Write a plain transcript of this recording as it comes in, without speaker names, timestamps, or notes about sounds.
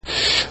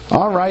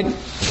All right,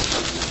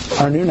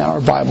 our noon hour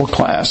Bible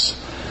class,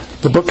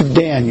 the book of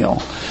Daniel.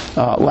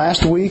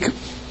 Last week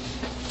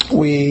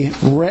we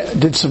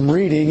did some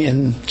reading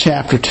in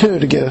chapter 2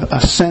 to get a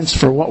sense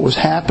for what was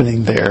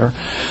happening there.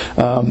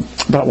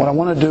 But what I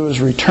want to do is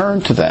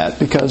return to that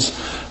because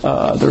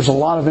there's a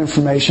lot of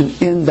information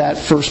in that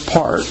first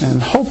part.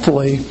 And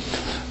hopefully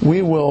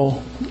we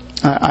will,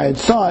 I had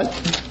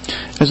thought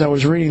as I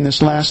was reading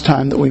this last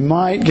time that we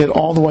might get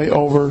all the way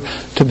over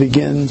to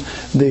begin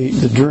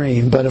the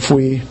dream. But if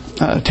we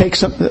take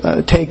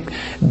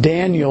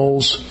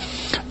Daniel's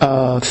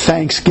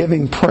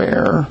Thanksgiving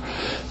prayer,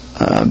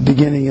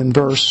 beginning in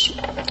verse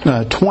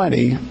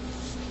 20,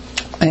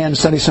 and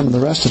study some of the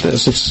rest of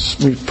this,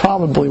 we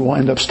probably will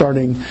end up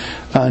starting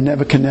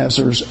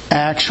Nebuchadnezzar's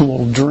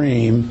actual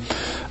dream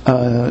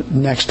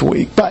next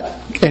week. But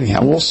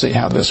anyhow, we'll see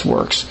how this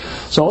works.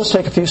 So let's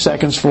take a few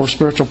seconds for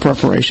spiritual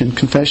preparation,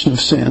 confession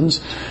of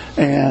sins,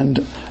 and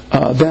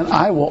then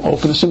I will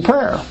open us in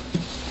prayer.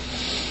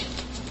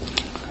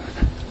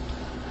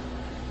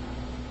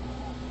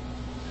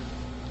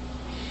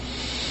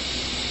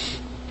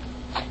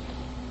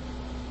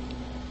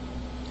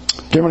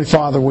 Dear Heavenly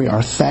Father, we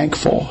are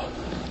thankful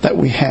that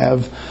we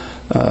have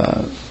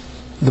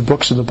the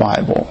books of the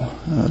Bible,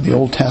 the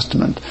Old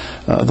Testament,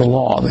 the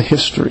law, the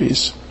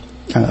histories,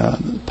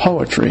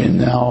 poetry, and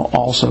now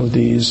also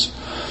these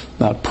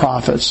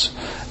prophets.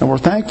 And we're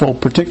thankful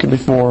particularly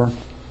for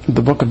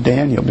the book of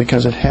Daniel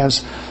because it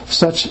has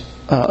such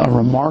a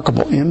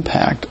remarkable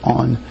impact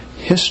on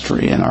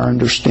history and our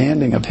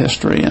understanding of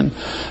history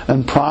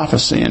and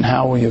prophecy and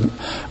how we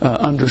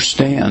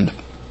understand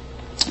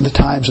the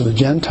times of the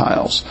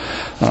Gentiles.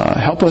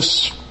 Help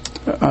us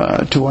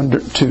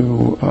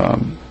to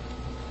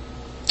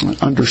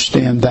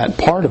understand that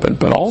part of it,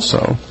 but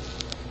also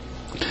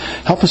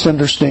help us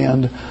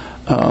understand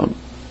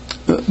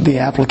the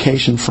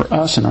application for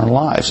us in our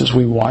lives as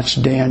we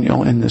watch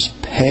Daniel in this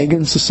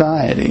pagan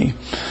society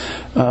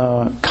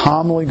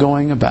calmly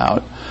going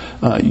about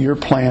your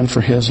plan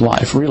for his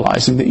life,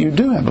 realizing that you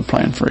do have a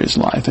plan for his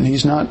life, and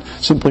he's not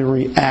simply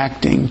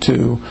reacting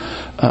to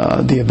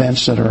the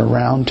events that are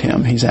around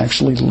him. He's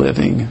actually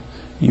living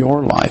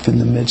your life in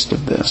the midst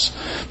of this.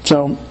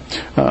 So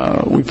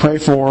we pray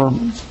for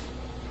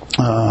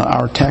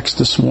our text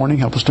this morning.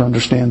 Help us to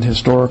understand the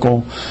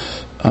historical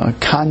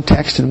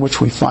context in which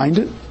we find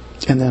it,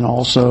 and then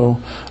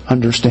also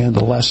understand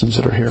the lessons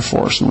that are here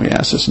for us. And we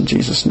ask this in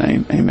Jesus'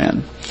 name.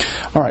 Amen.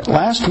 All right,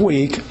 last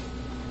week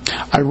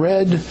I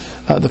read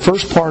the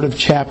first part of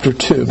chapter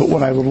 2, but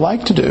what I would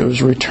like to do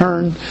is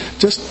return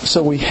just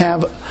so we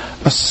have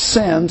a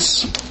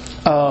sense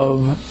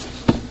of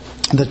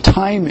the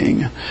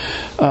timing.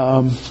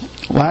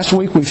 Last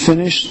week we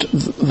finished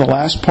the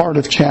last part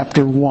of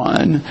chapter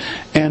 1,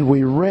 and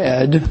we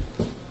read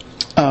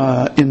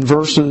in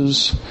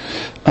verses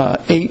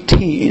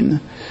 18.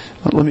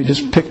 Let me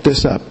just pick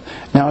this up.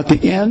 Now at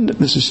the end,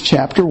 this is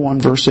chapter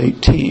 1, verse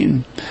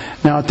 18.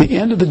 Now at the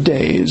end of the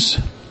days,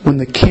 when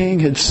the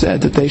king had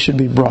said that they should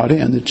be brought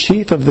in, the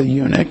chief of the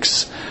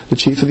eunuchs, the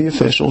chief of the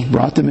officials,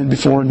 brought them in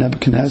before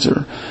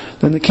Nebuchadnezzar.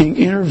 Then the king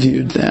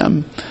interviewed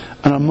them,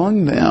 and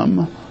among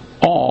them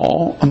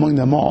all,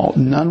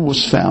 none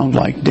was found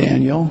like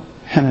Daniel,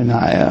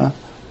 Hananiah,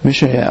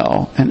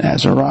 Mishael, and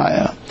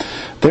Azariah.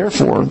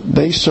 Therefore,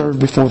 they served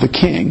before the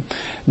king.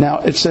 Now,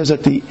 it says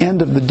at the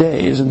end of the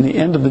days, and the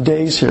end of the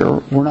days here,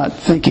 we're not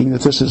thinking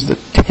that this is the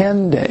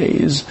 10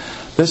 days.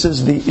 This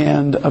is the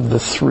end of the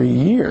 3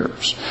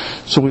 years.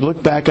 So we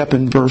look back up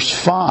in verse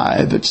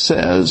 5, it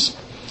says,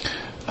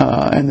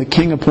 and the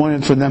king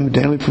appointed for them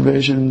daily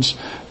provisions,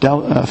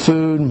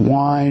 food,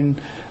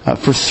 wine,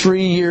 for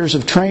 3 years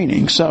of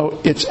training.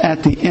 So it's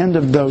at the end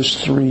of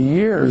those 3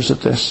 years that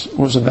this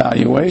was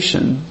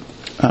evaluation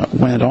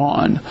went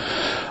on.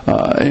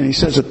 And he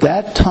says, at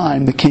that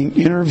time the king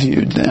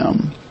interviewed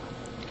them,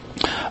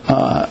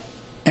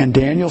 and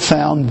Daniel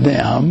found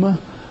them,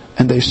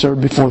 and they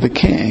served before the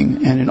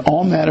king. And in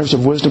all matters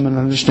of wisdom and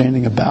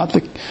understanding about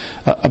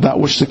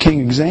which the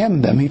king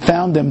examined them, he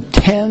found them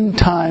 10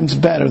 times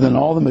better than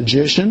all the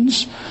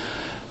magicians,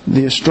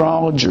 the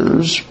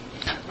astrologers,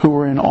 who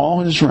were in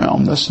all his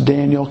realm. Thus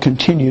Daniel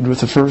continued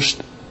with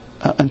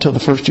until the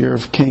first year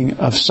of King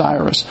of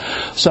Cyrus.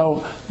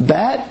 So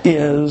that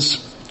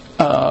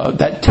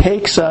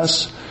takes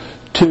us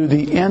to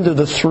the end of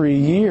the 3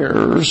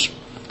 years,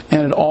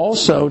 and it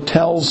also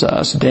tells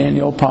us,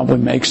 Daniel probably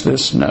makes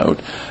this note,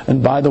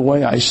 and by the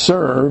way, I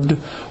served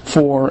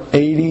for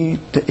 80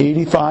 to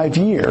 85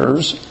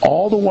 years,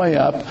 all the way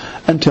up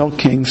until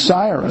King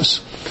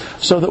Cyrus.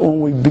 So that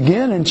when we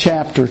begin in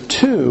chapter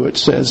 2, it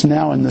says,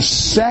 now in the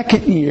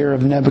second year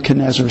of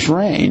Nebuchadnezzar's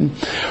reign.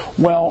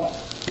 Well,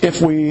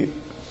 if we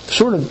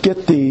sort of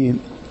get the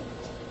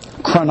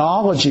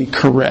chronology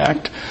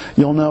correct,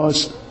 you'll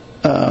notice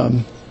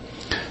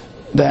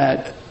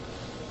that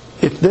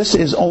if this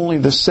is only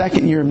the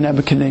second year of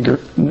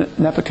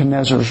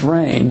Nebuchadnezzar's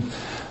reign,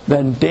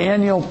 then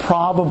Daniel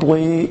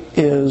probably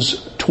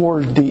is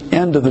toward the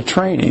end of the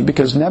training,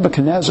 because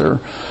Nebuchadnezzar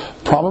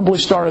probably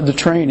started the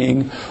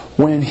training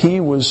when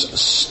he was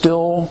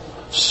still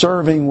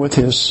serving with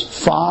his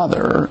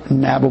father,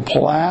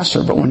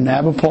 Nabopolassar. But when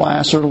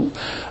Nabopolassar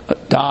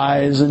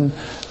dies and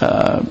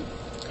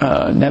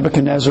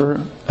Nebuchadnezzar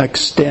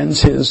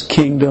extends his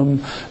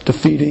kingdom,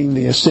 defeating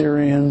the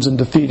Assyrians and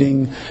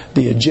defeating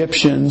the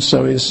Egyptians,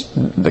 so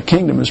the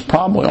kingdom is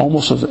probably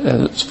almost at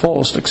its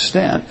fullest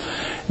extent.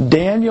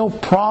 Daniel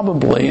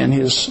probably, and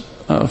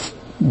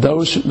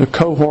the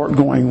cohort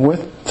going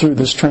through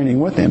this training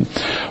with him,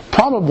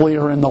 probably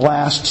are in the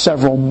last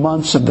several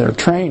months of their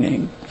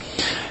training.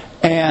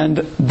 And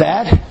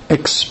that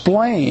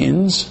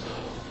explains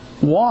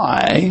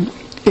why,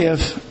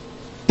 if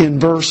in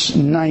verse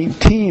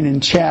 19 in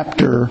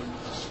chapter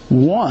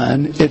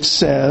 1 it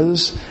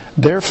says,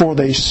 "Therefore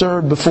they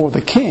served before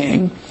the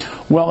king,"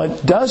 well,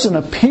 it doesn't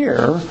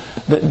appear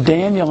that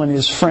Daniel and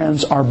his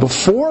friends are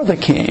before the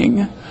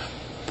king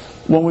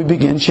when we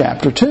begin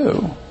chapter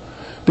 2.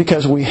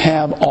 Because we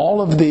have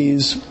all of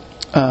these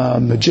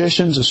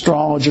magicians,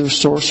 astrologers,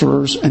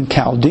 sorcerers, and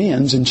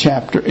Chaldeans in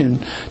chapter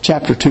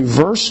 2,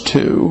 verse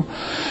 2,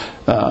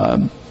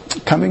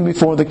 coming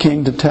before the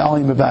king to tell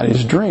him about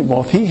his dream.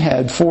 Well, if he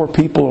had 4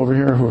 people over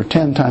here who are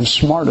 10 times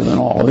smarter than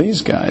all of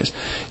these guys,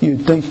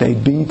 you'd think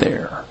they'd be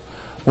there.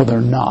 Well, they're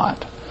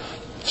not.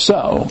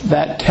 So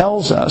that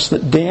tells us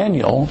that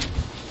Daniel,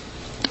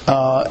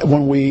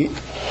 when we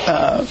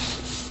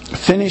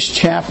finish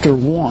chapter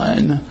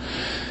 1,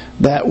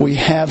 that we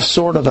have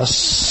sort of a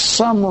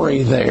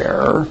summary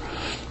there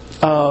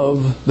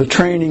of the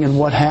training and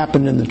what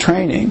happened in the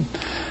training.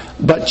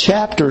 But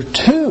chapter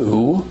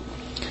 2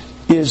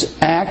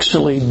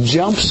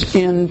 jumps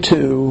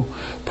into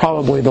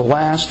probably the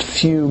last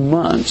few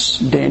months.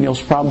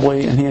 Daniel's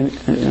probably,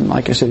 and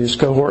like I said, his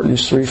cohort and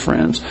his 3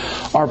 friends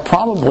are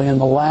probably in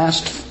the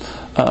last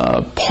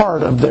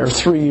part of their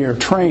 3-year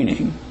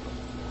training.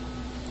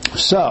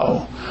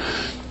 So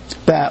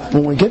that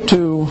when we get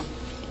to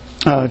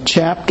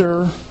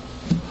chapter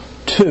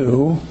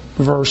 2,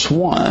 verse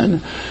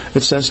 1,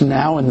 it says,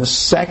 "Now in the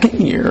 2nd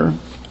year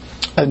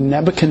of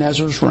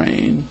Nebuchadnezzar's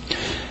reign,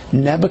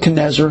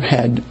 Nebuchadnezzar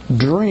had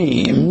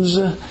dreams,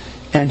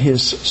 and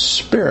his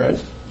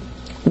spirit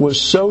was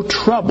so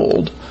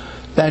troubled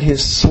that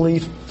his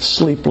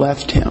sleep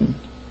left him."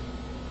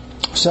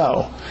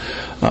 So,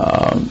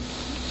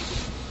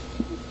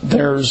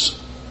 there's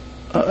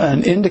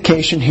an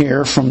indication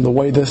here from the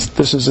way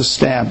this is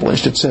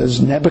established. It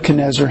says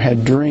Nebuchadnezzar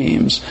had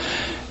dreams.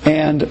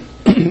 And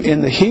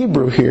in the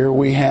Hebrew here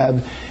we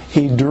have,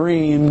 he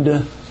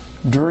dreamed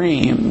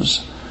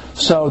dreams.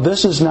 So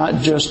this is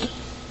not just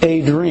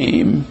a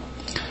dream.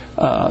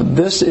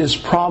 This is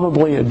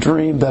probably a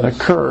dream that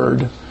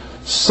occurred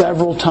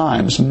several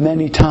times,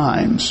 many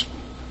times.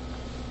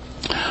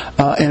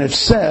 And it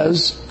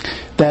says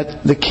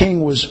that the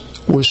king was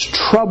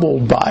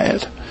troubled by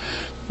it.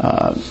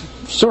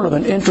 Sort of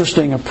an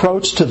interesting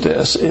approach to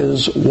this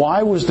is,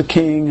 why was the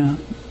king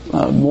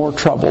more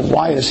troubled?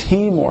 Why is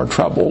he more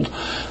troubled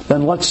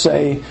than, let's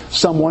say,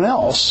 someone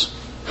else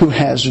who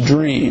has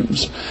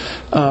dreams?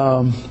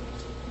 The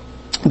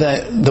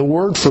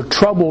word for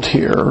troubled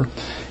here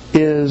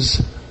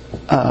is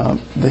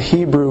the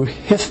Hebrew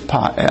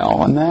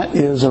hithpael, and that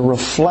is a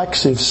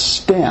reflexive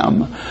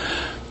stem.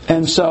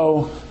 And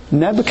so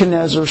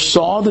Nebuchadnezzar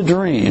saw the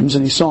dreams,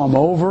 and he saw them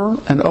over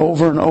and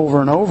over and over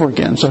and over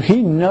again. So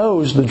he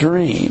knows the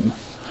dream.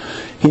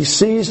 He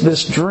sees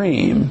this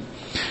dream,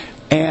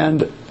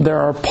 and there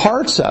are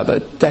parts of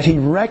it that he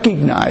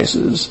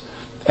recognizes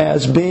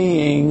as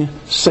being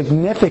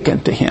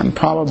significant to him,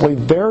 probably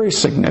very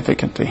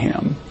significant to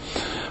him.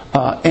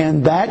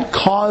 And that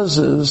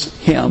causes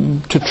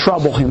him to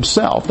trouble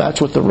himself. That's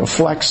what the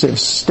reflexive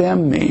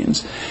stem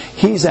means.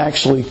 He's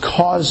actually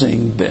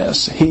causing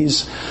this.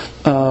 He's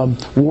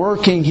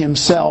working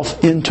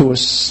himself into a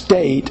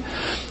state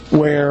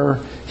where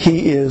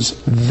he is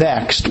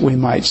vexed, we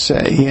might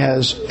say. He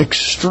has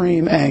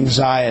extreme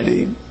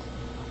anxiety.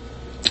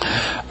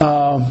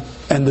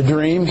 And the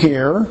dream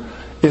here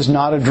is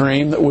not a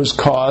dream that was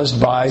caused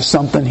by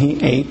something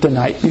he ate the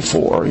night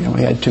before. He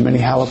had too many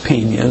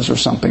jalapenos or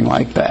something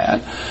like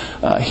that.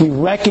 He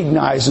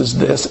recognizes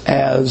this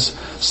as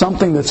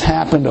something that's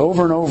happened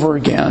over and over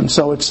again.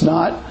 So it's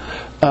not,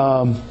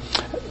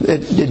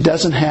 it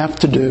doesn't have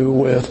to do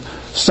with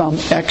some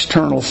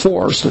external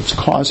force that's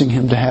causing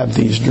him to have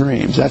these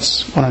dreams.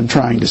 That's what I'm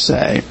trying to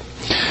say.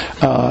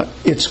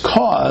 It's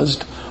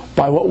caused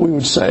by what we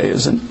would say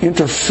is an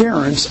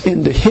interference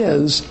into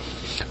his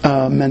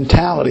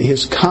mentality,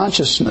 his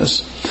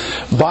consciousness,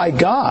 by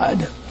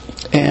God.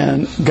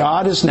 And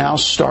God is now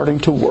starting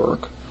to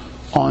work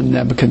on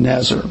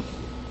Nebuchadnezzar.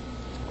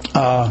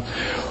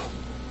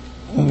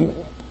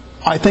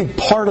 I think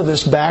part of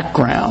this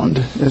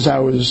background, as I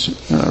was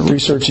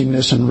researching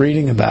this and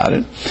reading about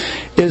it,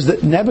 is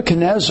that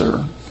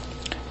Nebuchadnezzar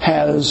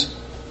has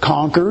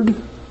conquered.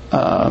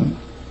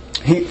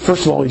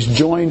 First of all, he's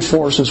joined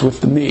forces with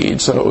the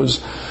Medes, so it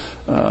was.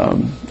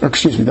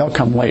 They'll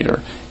come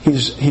later.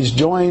 He's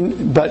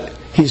joined, but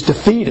he's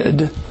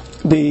defeated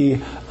the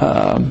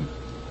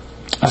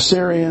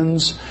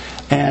Assyrians,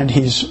 and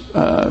he's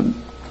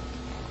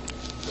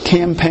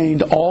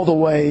campaigned all the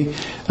way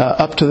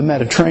up to the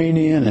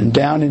Mediterranean and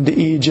down into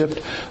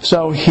Egypt.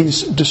 So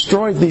he's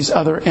destroyed these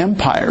other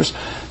empires.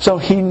 So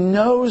he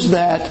knows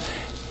that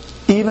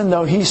even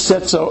though he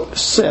sits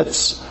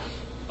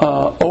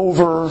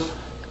over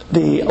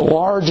the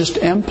largest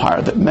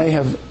empire that may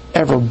have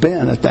ever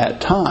been at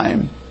that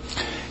time,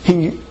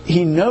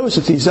 he knows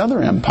that these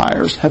other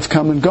empires have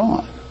come and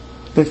gone.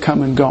 They've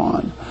come and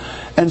gone.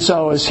 And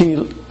so as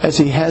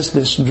he has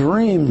this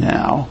dream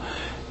now,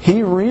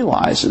 he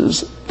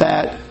realizes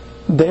that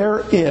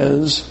there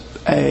is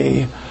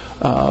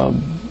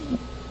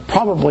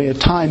probably a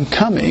time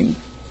coming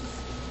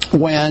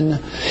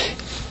when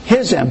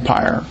his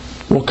empire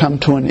will come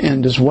to an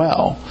end as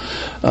well.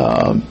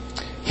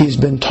 He's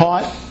been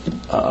taught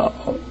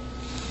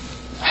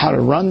how to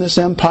run this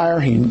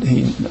empire.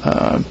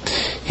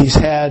 He's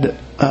had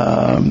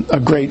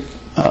a great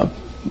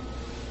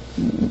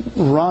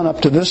run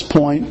up to this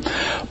point,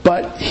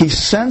 but he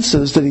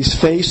senses that he's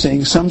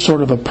facing some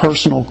sort of a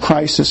personal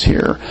crisis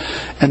here,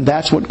 and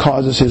that's what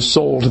causes his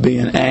soul to be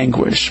in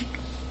anguish.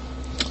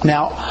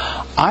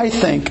 Now, I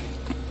think,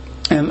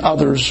 and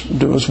others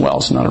do as well,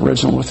 it's not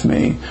original with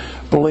me,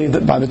 believe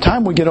that by the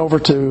time we get over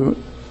to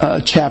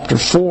chapter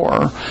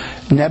 4,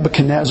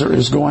 Nebuchadnezzar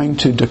is going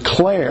to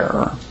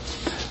declare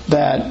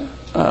that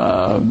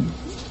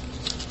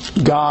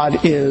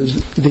God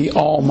is the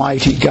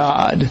Almighty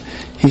God.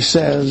 He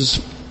says,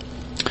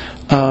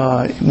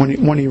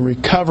 when he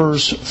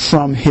recovers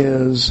from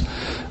his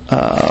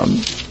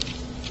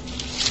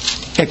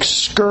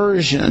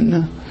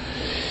excursion,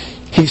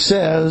 he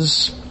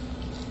says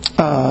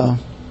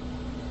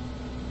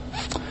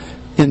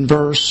in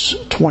verse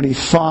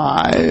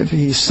 25,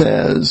 he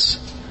says,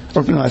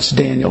 or no, that's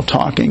Daniel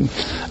talking.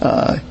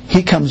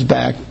 He comes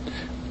back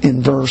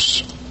in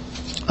verse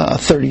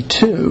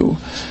 32,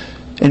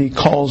 and he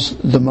calls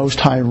the Most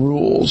High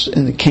rules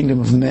in the kingdom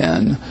of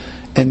men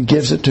and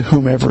gives it to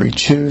whomever he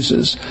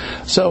chooses.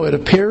 So it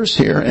appears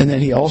here, and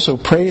then he also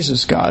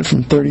praises God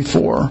from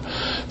 34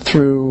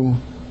 through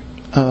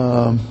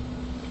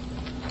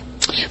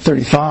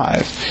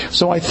 35.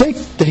 So I think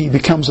that he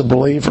becomes a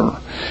believer.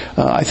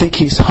 I think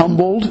he's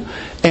humbled,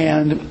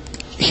 and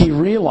he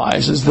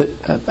realizes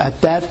that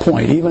at that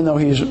point, even though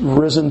he's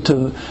risen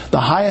to the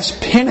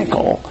highest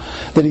pinnacle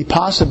that he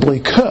possibly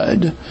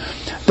could,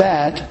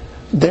 that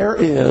there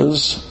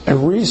is a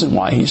reason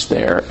why he's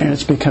there, and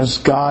it's because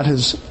God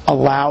has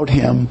allowed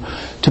him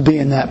to be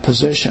in that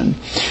position.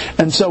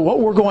 And so what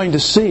we're going to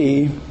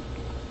see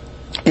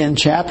in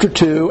chapter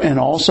 2 and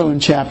also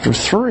in chapter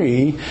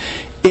 3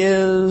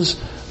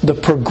 is the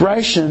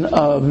progression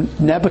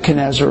of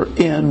Nebuchadnezzar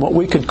in what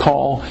we could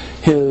call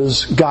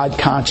his God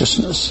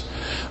consciousness.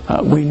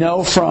 We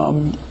know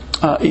from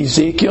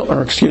Ecclesiastes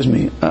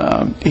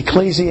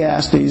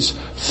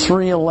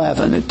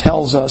 3:11, it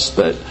tells us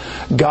that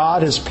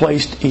God has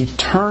placed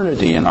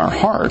eternity in our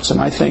hearts, and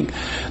I think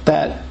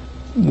that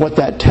what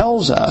that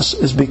tells us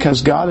is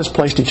because God has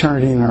placed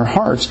eternity in our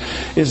hearts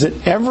is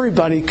that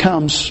everybody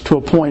comes to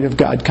a point of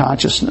God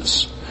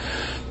consciousness.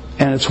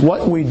 And it's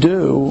what we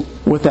do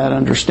with that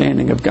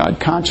understanding of God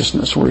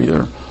consciousness. We're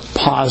either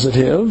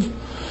positive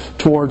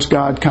towards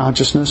God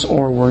consciousness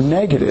or we're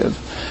negative.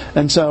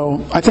 And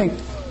so I think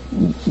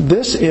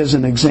this is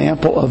an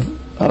example of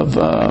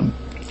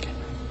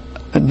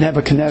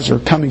Nebuchadnezzar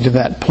coming to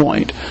that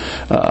point.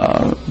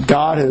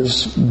 God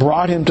has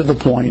brought him to the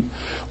point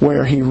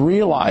where he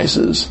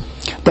realizes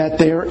that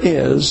there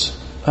is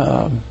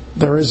a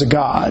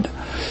God,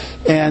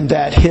 and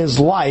that his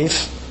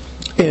life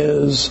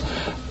is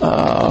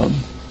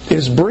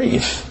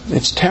brief.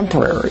 It's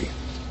temporary.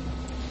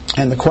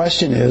 And the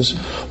question is,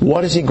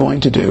 what is he going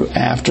to do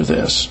after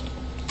this?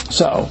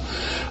 So,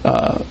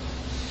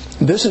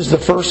 this is the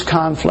first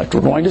conflict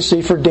we're going to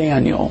see for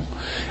Daniel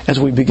as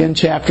we begin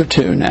chapter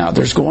 2 now.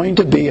 There's going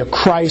to be a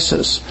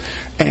crisis,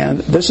 and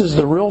this is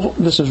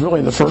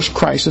really the first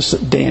crisis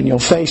that Daniel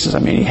faces. I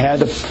mean, he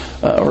had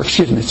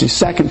it's his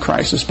second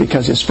crisis,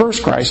 because his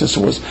first crisis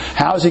was,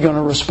 how is he going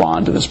to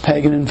respond to this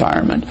pagan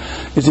environment?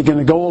 Is he going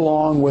to go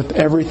along with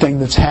everything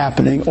that's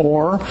happening,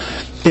 or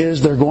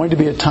is there going to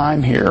be a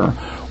time here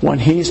when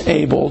he's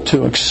able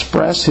to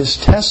express his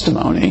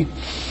testimony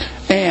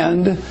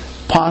and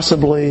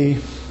possibly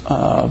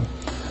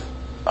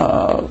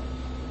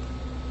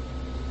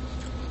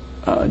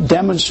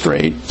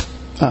demonstrate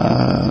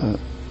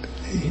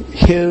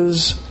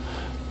his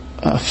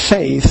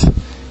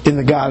faith in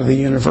the God of the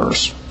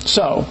universe?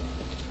 So,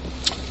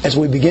 as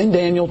we begin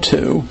Daniel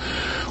 2,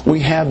 we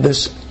have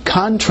this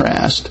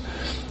contrast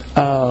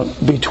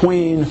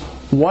between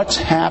what's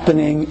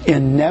happening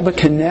in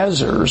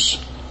Nebuchadnezzar's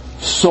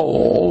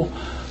soul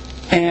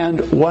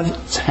and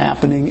what's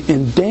happening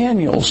in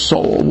Daniel's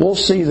soul. We'll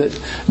see that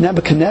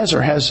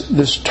Nebuchadnezzar has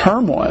this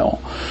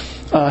turmoil.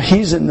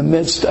 He's in the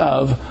midst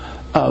of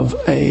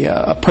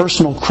a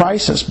personal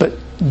crisis. But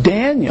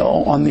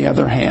Daniel, on the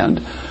other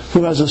hand,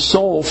 who has a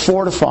soul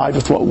fortified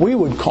with what we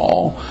would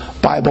call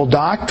Bible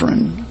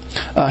doctrine.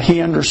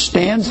 He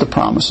understands the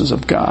promises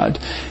of God,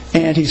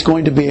 and he's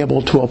going to be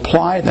able to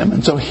apply them.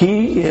 And so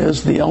he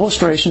is the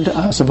illustration to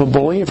us of a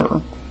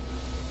believer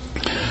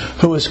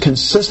who is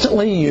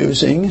consistently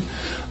using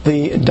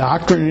the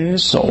doctrine in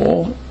his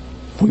soul.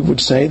 We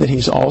would say that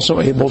he's also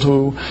able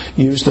to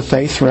use the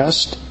faith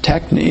rest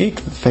technique,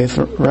 the faith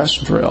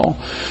rest drill.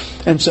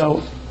 And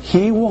so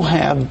he will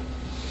have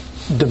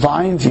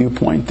divine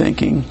viewpoint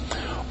thinking,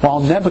 while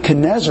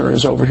Nebuchadnezzar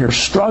is over here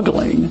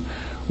struggling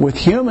with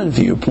human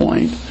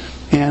viewpoint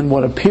and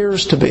what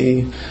appears to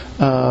be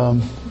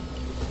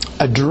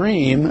a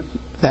dream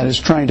that is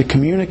trying to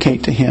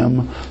communicate to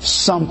him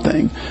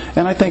something.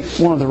 And I think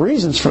one of the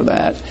reasons for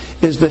that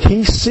is that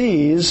he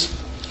sees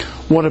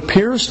what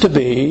appears to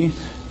be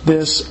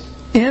this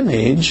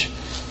image,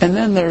 and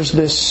then there's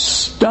this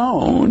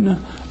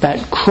stone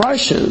that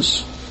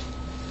crushes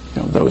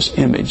those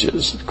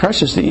images,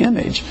 crushes the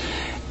image.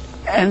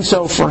 And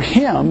so for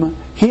him,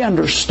 he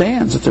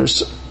understands that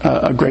there's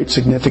a great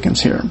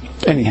significance here.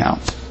 Anyhow,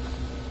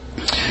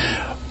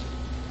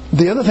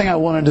 the other thing I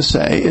wanted to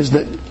say is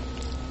that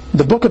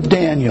the book of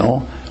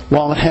Daniel,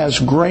 while it has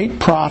great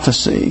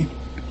prophecy,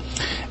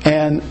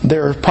 and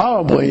there are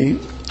probably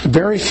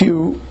very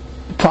few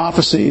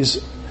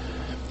prophecies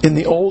in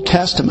the Old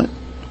Testament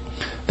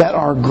that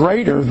are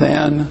greater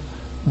than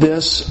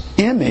this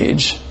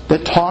image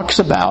that talks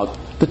about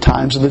the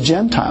times of the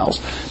Gentiles.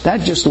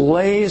 That just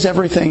lays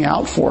everything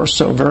out for us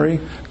so very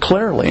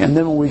clearly. And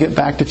then when we get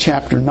back to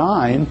chapter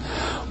 9,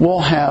 we'll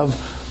have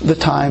the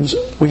times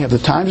of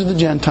the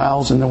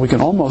Gentiles, and then we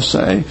can almost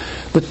say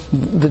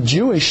the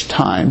Jewish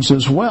times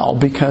as well,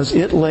 because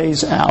it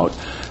lays out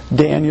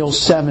Daniel's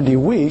 70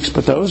 weeks,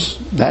 but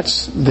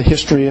that's the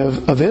history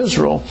of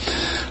Israel.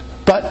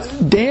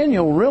 But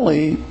Daniel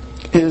really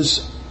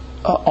is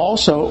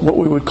also what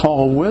we would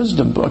call a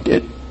wisdom book.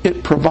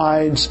 It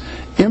provides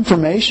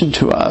information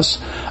to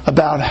us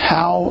about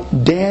how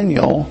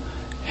Daniel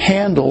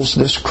handles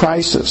this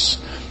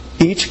crisis,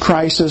 each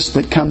crisis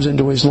that comes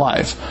into his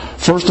life.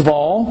 First of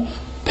all,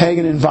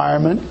 pagan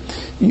environment,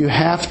 you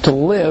have to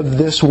live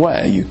this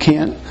way. You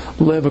can't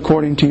live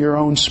according to your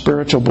own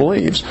spiritual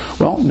beliefs.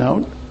 Well,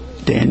 no,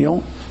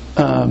 Daniel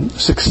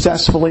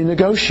successfully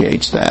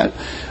negotiates that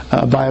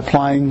by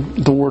applying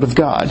the Word of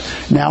God.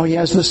 Now he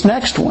has this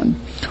next one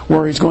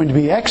where he's going to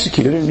be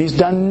executed, and he's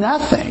done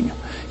nothing.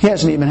 He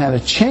hasn't even had a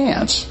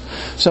chance.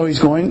 So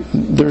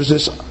there's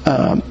this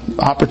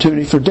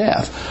opportunity for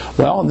death.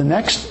 Well, in the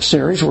next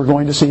series, we're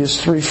going to see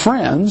his three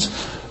friends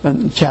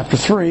in chapter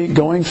 3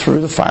 going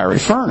through the fiery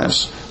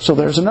furnace. So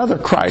there's another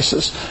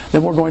crisis.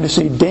 Then we're going to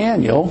see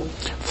Daniel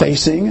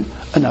facing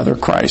another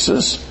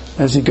crisis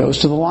as he goes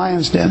to the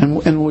lion's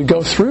den. And we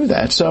go through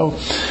that. So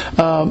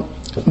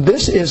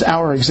this is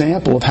our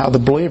example of how the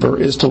believer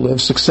is to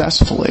live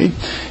successfully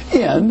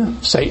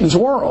in Satan's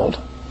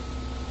world.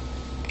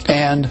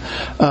 And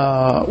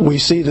we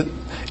see that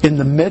in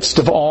the midst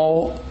of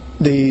all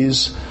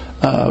these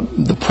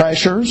the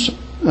pressures,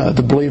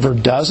 the believer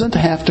doesn't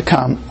have to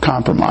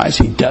compromise.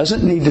 He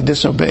doesn't need to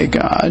disobey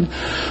God.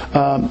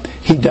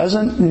 He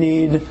doesn't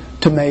need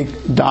to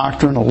make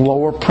doctrine a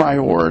lower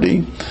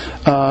priority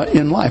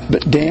in life.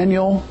 But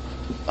Daniel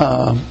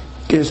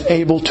is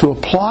able to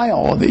apply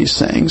all of these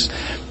things,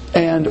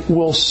 and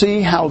we'll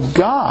see how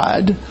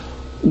God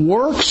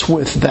works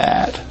with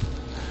that.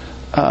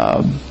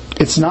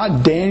 It's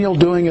not Daniel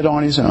doing it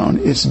on his own.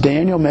 It's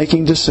Daniel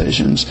making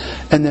decisions,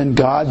 and then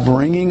God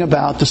bringing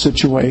about the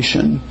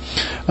situation,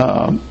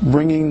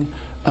 bringing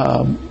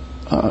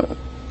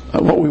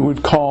what we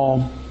would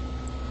call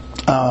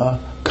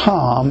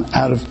calm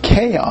out of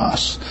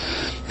chaos.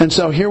 And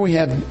so here we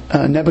have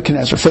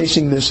Nebuchadnezzar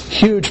facing this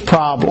huge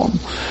problem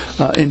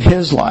in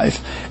his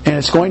life, and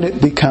it's going to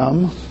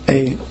become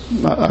a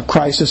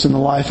crisis in the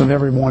life of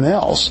everyone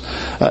else.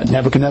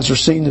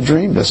 Nebuchadnezzar's seen the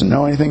dream, doesn't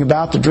know anything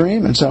about the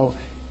dream, and so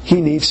he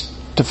needs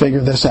to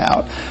figure this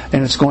out.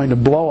 And it's going to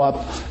blow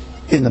up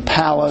in the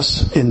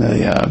palace, in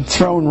the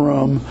throne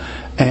room,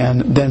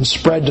 and then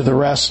spread to the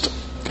rest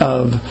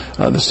of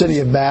the city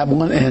of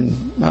Babylon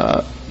and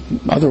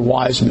other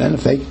wise men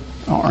if they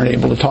aren't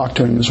able to talk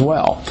to him as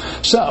well.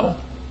 So,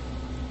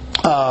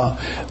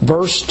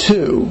 verse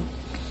 2.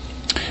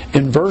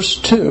 In verse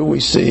 2 we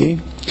see,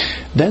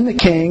 then the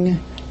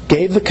king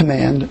gave the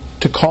command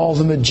to call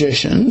the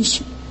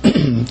magicians,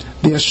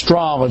 the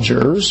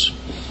astrologers,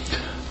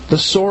 the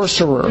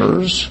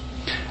sorcerers,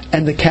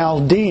 and the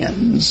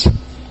Chaldeans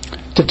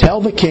to tell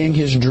the king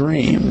his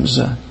dreams.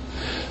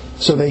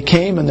 So they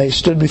came and they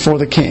stood before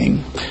the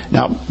king.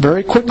 Now,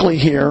 very quickly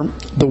here,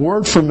 the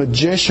word for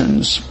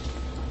magicians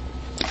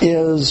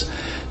is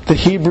the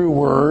Hebrew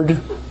word,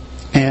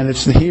 and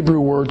it's the Hebrew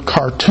word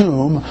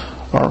khartoum,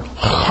 or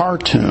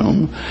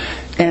khartoum,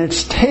 and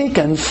it's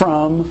taken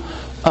from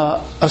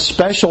a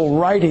special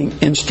writing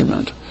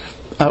instrument.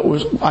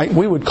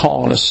 We would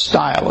call it a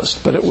stylus,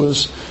 but it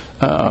was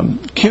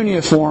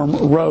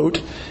cuneiform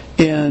wrote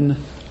in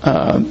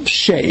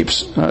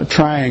shapes,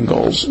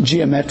 triangles,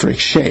 geometric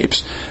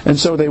shapes. And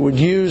so they would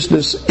use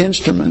this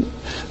instrument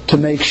to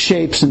make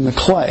shapes in the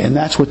clay, and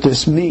that's what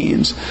this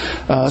means.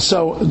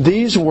 So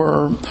these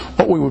were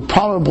what we would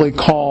probably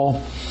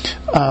call,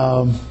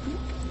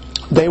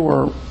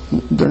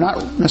 they're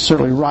not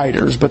necessarily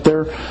writers, but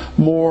they're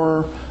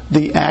more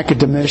the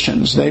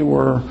academicians. They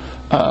were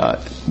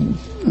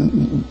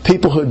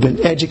people who had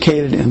been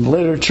educated in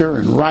literature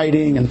and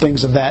writing and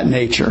things of that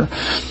nature.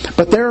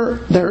 But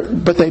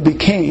they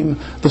became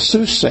the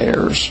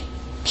soothsayers,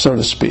 so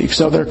to speak.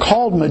 So they're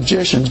called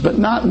magicians, but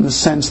not in the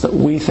sense that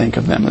we think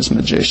of them as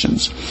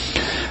magicians.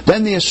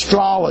 Then the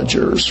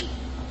astrologers.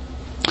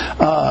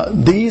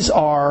 These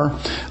are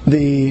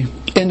the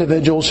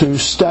individuals who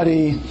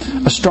study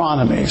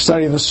astronomy,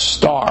 study the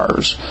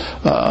stars.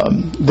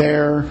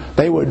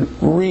 They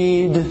would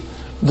read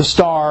the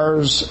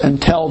stars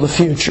and tell the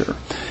future.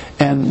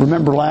 And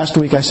remember last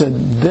week I said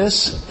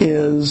this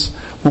is,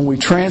 when we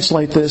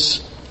translate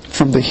this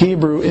from the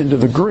Hebrew into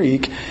the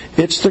Greek,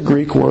 it's the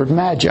Greek word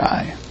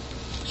magi.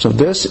 So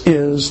this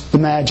is the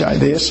magi.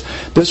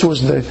 This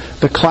was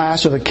the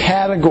class or the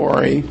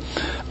category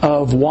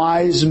of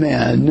wise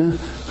men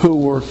who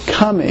were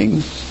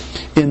coming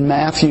in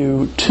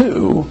Matthew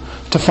 2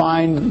 to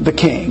find the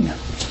king.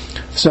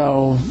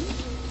 So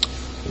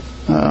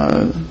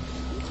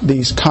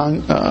these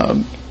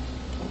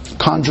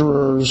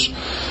conjurers,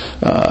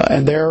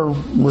 and they're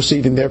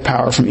receiving their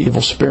power from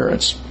evil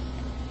spirits.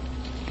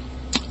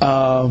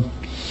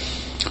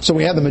 So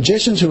we have the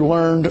magicians who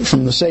learned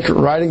from the sacred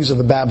writings of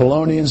the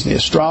Babylonians, the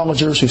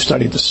astrologers who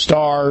studied the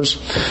stars.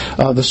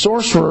 The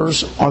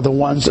sorcerers are the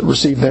ones that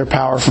receive their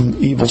power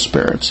from evil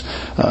spirits.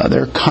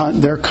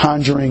 They're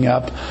conjuring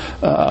up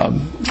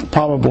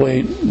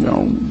probably,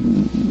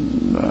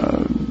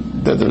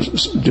 they're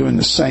doing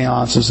the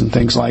seances and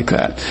things like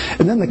that.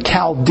 And then the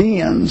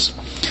Chaldeans.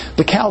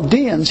 The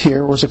Chaldeans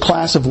here was a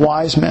class of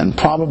wise men,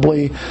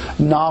 probably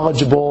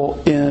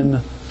knowledgeable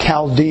in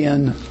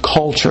Chaldean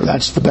culture.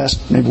 That's the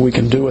best maybe we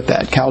can do with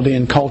that,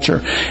 Chaldean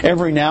culture.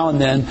 Every now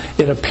and then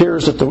it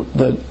appears that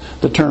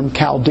the term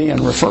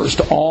Chaldean refers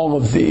to all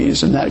of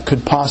these, and that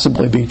could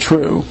possibly be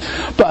true.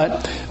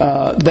 But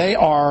they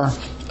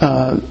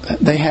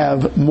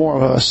have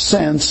more of a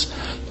sense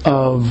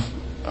of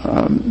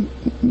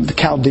the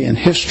Chaldean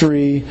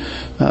history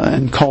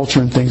and culture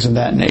and things of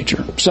that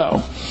nature.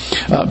 So,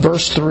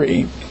 verse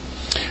 3.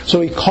 So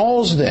he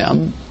calls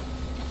them,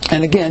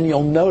 and again,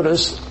 you'll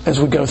notice as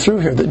we go through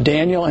here that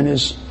Daniel and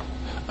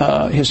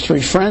his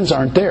three friends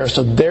aren't there,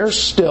 so they're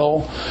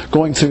still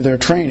going through their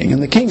training.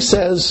 And the king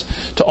says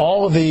to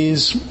all of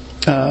these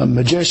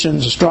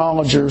magicians,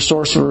 astrologers,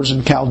 sorcerers,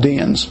 and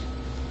Chaldeans,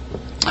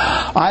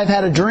 I've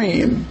had a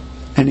dream.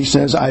 And he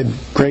says,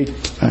 great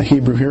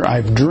Hebrew here,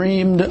 I've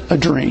dreamed a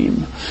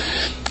dream,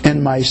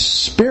 and my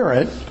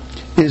spirit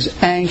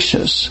is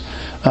anxious.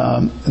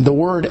 The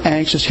word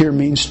anxious here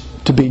means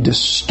to be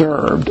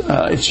disturbed.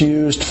 It's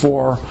used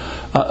for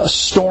a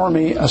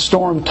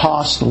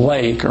storm-tossed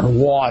lake or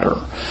water.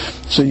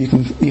 So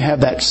you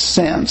have that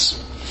sense.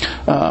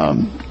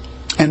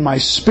 And my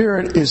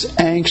spirit is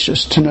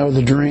anxious to know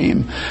the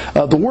dream.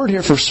 The word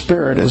here for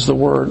spirit is the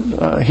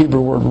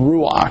Hebrew word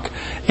ruach,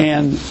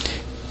 and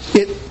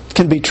it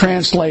can be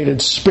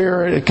translated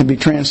spirit, it can be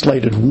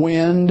translated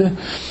wind,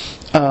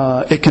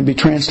 it can be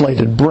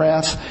translated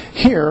breath.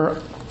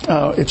 Here,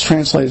 it's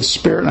translated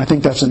spirit, and I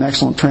think that's an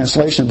excellent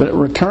translation, but it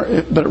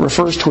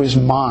refers to his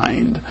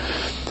mind.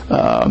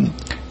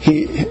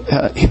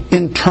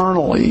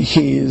 Internally,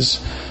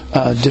 he's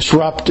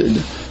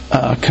disrupted,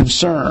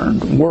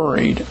 concerned,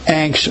 worried,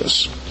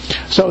 anxious.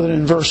 So that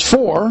in verse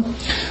 4,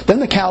 then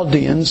the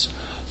Chaldeans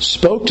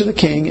spoke to the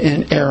king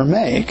in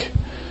Aramaic,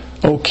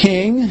 O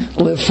king,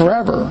 live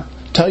forever.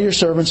 Tell your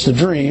servants the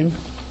dream,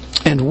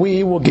 and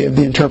we will give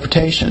the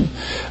interpretation.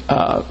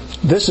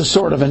 This is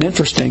sort of an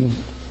interesting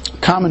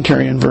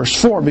commentary in verse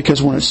 4,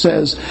 because when it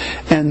says,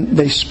 and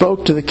they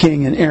spoke to the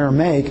king in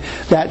Aramaic,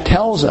 that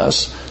tells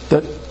us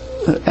that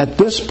at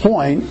this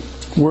point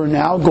we're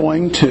now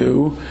going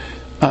to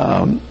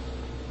the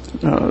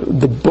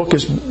book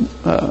is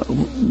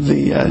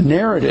the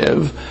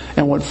narrative,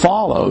 and what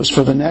follows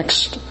for the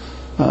next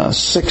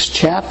 6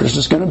 chapters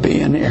is going to be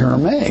in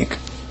Aramaic.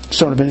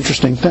 Sort of an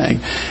interesting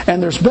thing,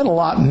 and there's been a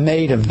lot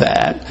made of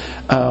that.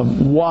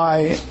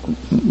 Why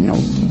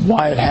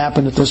it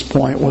happened at this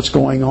point, what's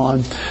going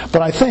on,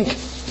 but I think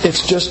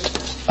it's just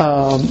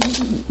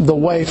the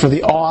way for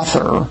the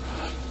author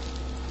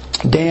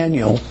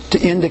Daniel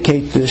to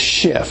indicate this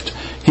shift.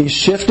 He's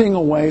shifting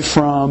away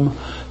from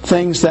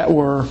things that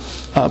were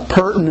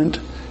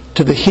pertinent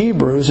to the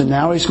Hebrews, and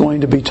now he's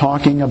going to be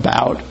talking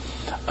about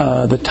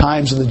the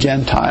times of the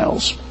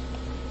Gentiles.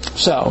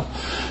 So,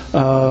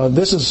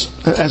 this is,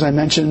 as I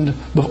mentioned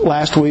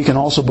last week and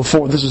also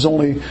before, this is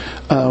only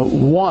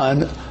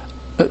one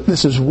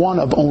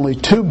of only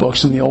 2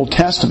 books in the Old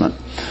Testament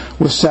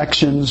with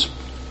sections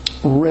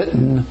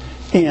written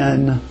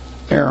in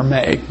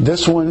Aramaic.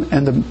 This one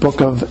and the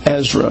book of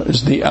Ezra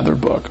is the other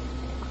book.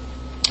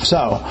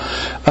 So,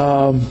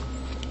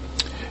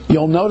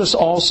 You'll notice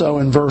also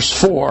in verse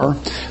 4,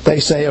 they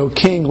say, "O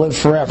king, live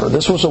forever."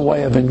 This was a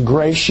way of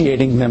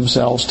ingratiating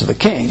themselves to the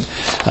king.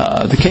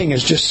 The king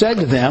has just said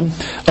to them,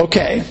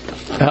 "Okay,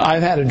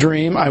 I've had a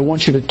dream. I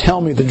want you to tell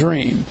me the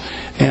dream."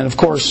 And of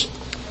course,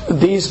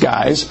 these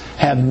guys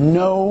have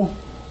no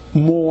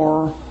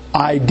more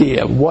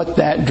idea what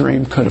that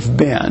dream could have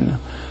been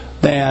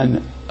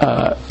than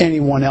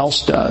anyone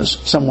else does,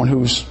 someone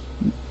who's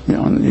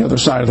on the other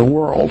side of the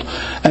world.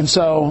 And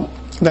so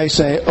they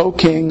say, "O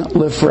king,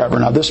 live forever."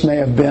 Now this may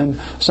have been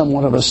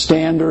somewhat of a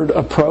standard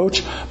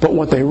approach, but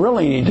what they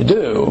really need to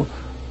do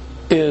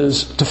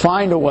is to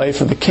find a way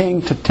for the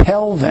king to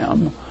tell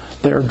them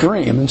their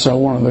dream. And so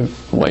one of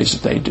the ways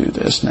that they do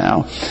this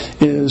now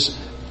is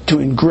to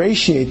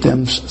ingratiate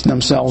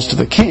themselves to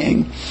the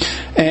king.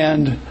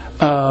 And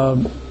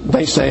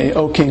they say,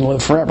 "O king,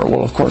 live forever."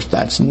 Well, of course,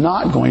 that's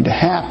not going to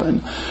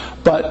happen.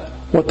 But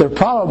what they're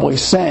probably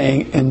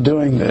saying in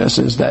doing this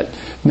is that,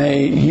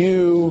 "May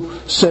you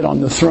sit on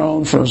the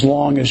throne for as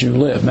long as you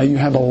live. May you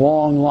have a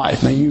long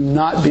life. May you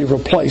not be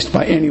replaced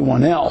by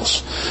anyone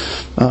else."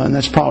 And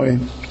that's probably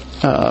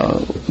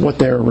what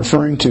they're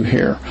referring to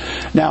here.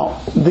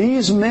 Now,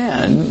 these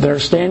men, they're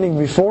standing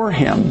before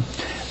him,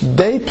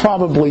 they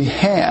probably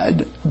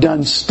had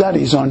done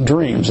studies on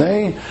dreams.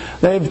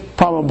 They've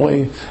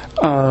probably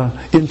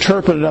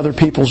interpreted other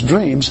people's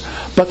dreams,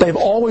 but they've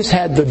always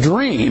had the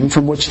dream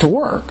from which to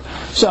work.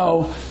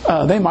 So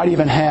they might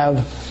even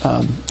have,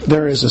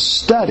 there is a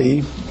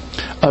study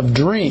of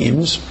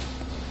dreams,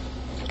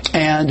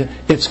 and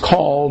it's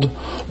called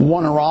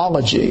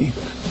oneirology.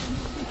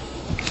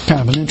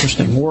 Kind of an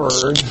interesting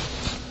word.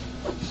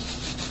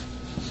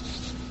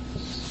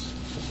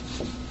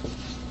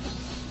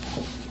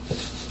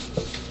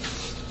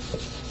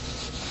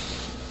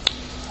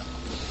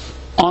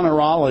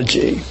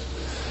 Oneirology,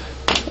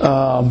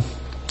 and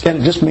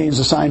it just means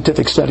the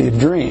scientific study of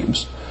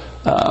dreams,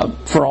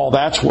 for all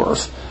that's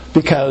worth,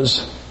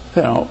 because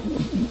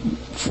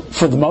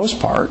for the most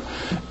part,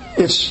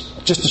 it's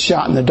just a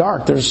shot in the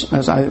dark. There's,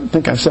 as I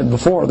think I've said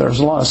before, there's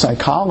a lot of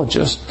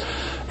psychologists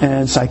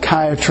and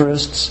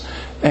psychiatrists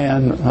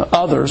and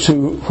others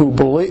who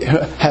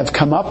have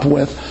come up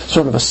with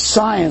sort of a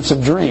science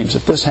of dreams.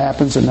 If this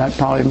happens, then that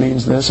probably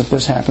means this. If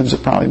this happens,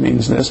 it probably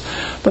means this.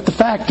 But the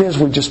fact is,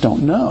 we just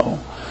don't know.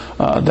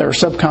 There are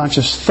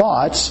subconscious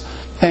thoughts,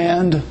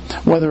 and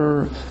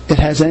whether it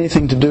has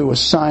anything to do with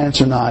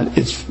science or not,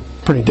 it's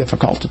pretty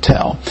difficult to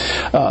tell.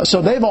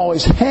 So they've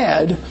always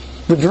had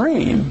the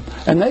dream,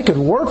 and they could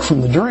work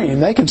from the dream.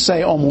 They could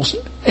say almost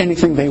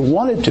anything they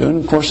wanted to, and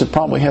of course it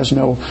probably has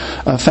no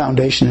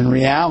foundation in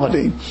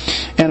reality.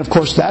 And of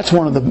course that's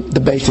one of the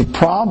basic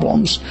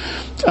problems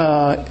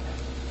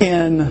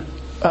in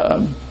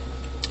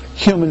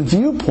human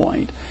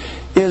viewpoint,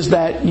 is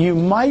that you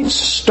might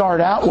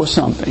start out with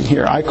something.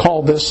 Here, I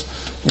call this,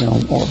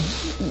 or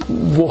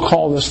we'll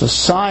call this the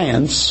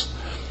science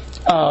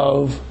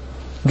of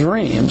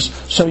dreams.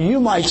 So you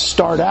might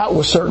start out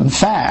with certain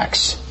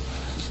facts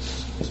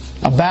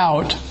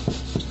about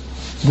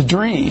the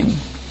dream,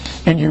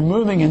 and you're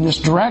moving in this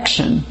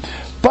direction,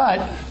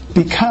 but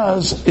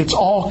because it's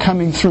all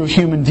coming through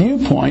human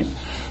viewpoint,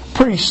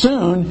 pretty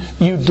soon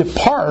you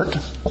depart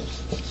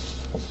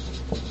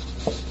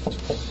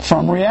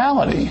from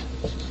reality.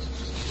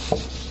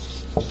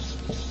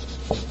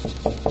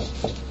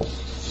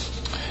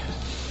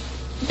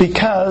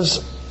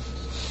 Because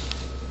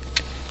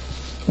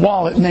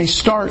while it may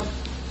start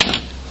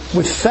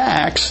with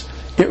facts,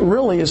 it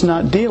really is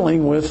not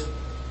dealing with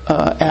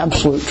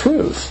absolute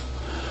truth.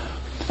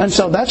 And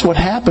so that's what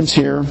happens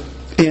here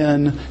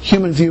in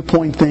human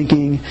viewpoint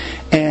thinking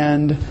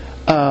and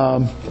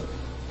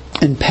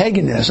in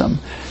paganism.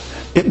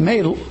 It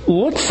may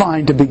look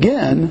fine to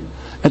begin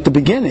at the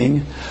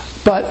beginning,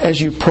 but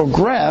as you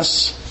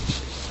progress,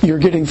 you're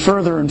getting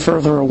further and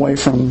further away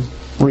from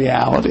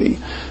reality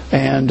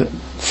and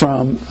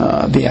from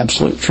the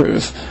absolute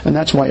truth. And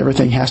that's why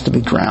everything has to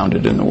be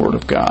grounded in the Word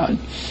of God.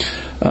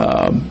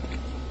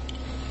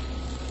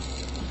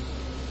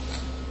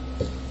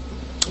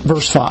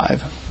 Verse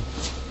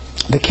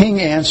 5. The king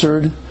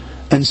answered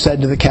and said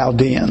to the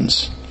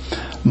Chaldeans,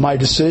 "My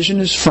decision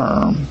is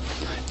firm.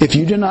 If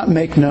you do not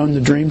make known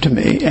the dream to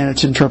me and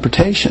its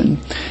interpretation,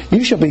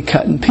 you shall be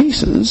cut in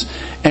pieces,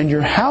 and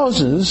your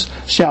houses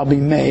shall be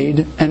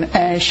made an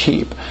ash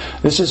heap."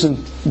 This isn't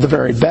the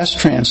very best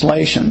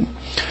translation,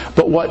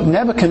 but what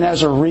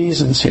Nebuchadnezzar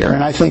reasons here,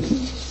 and I think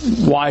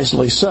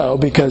wisely so,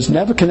 because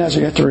Nebuchadnezzar,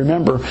 you have to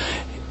remember,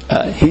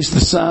 he's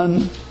the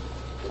son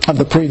of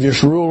the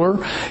previous ruler.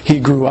 He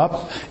grew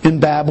up in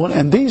Babylon,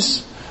 and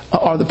these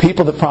are the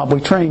people that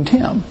probably trained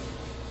him.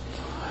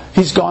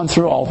 He's gone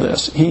through all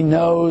this. He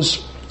knows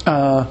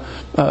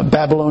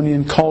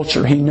Babylonian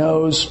culture. He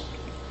knows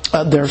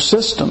their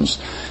systems.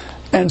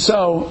 And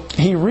so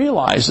he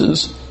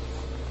realizes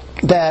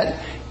that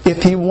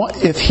if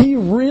he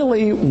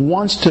really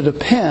wants to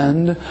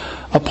depend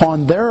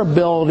upon their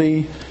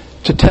ability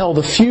to tell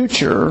the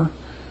future,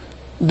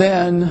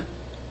 then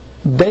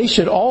they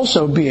should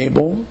also be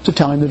able to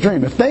tell him the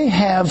dream. If they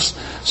have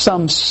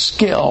some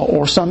skill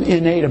or some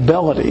innate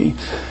ability,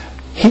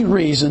 he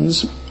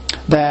reasons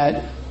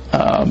that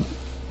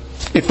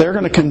if they're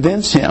going to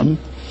convince him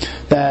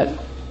that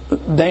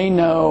they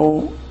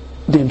know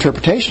the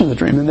interpretation of the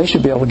dream, then they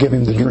should be able to give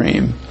him the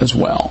dream as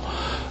well.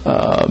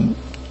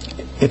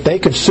 If they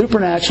could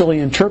supernaturally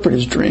interpret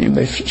his dream,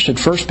 they should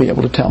first be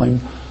able to tell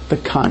him the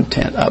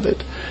content of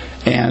it.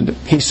 And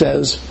he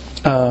says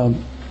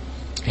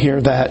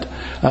here that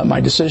my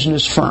decision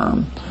is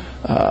firm.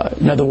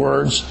 In other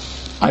words,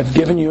 I've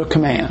given you a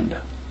command,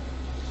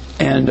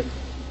 and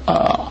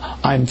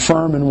I'm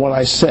firm in what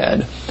I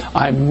said.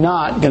 I'm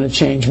not going to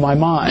change my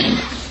mind.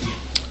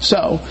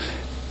 So,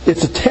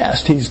 it's a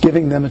test. He's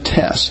giving them a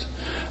test.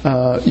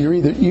 You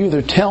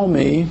either tell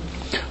me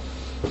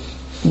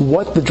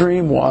what the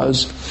dream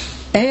was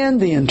and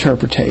the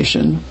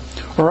interpretation,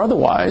 or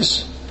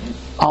otherwise,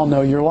 I'll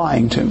know you're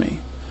lying to me.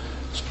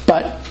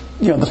 But,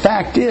 the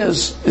fact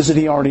is that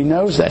he already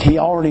knows that. He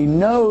already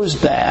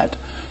knows that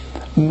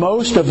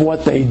most of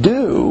what they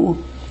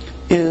do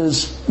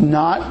is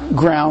not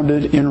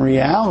grounded in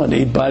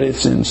reality, but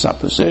it's in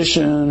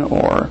supposition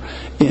or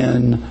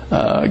in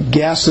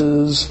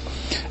guesses.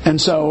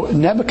 And so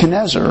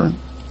Nebuchadnezzar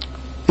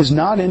is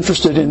not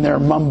interested in their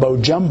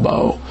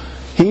mumbo-jumbo.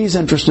 He's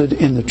interested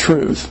in the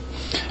truth.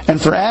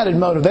 And for added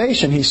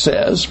motivation, he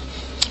says,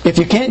 if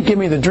you can't give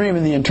me the dream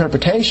and the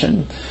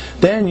interpretation,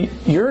 then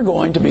you're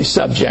going to be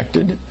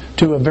subjected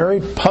to a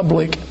very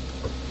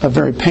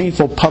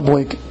painful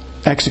public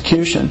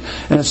execution.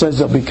 And it says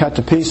they'll be cut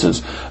to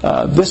pieces.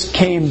 This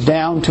came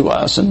down to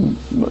us in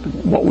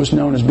what was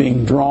known as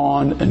being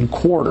drawn and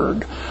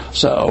quartered.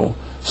 So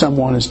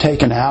someone is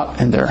taken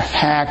out and they're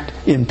hacked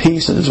in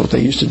pieces. What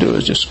they used to do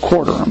is just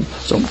quarter them.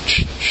 So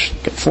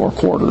get 4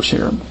 quarters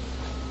here.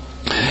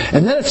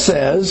 And then it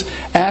says,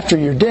 after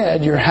you're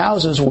dead, your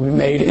houses will be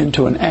made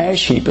into an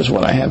ash heap, is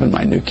what I have in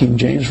my New King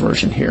James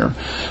Version here.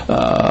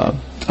 A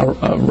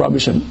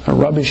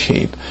rubbish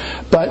heap.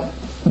 But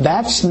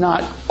that's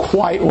not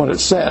quite what it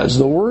says.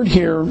 The word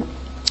here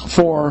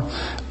for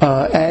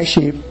ash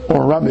heap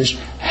or rubbish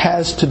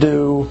has to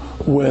do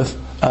with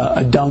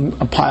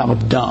a pile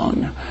of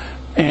dung.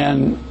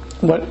 And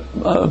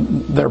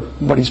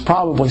what he's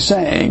probably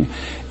saying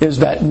is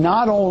that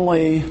not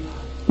only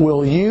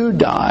will you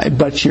die,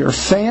 but your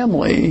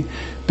family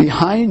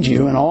behind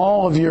you and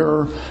all of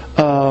your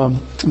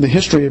the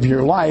history of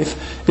your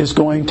life is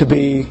going to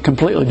be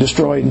completely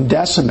destroyed and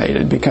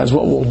decimated, because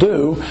what we'll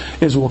do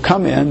is we'll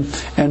come in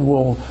and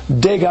we'll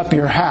dig up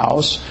your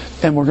house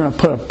and we're going to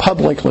put a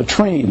public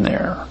latrine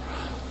there.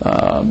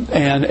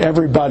 And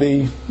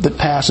everybody that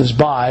passes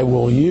by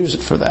will use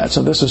it for that.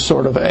 So this is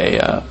sort of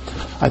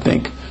I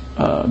think,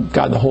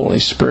 God the Holy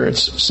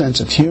Spirit's sense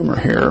of humor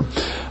here.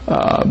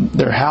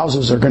 Their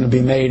houses are going to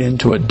be made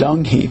into a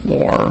dung heap,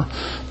 or,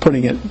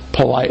 putting it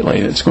politely,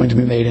 it's going to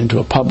be made into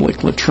a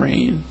public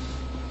latrine.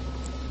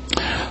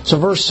 So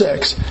verse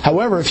 6,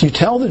 however, if you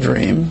tell the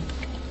dream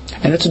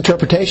and its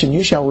interpretation,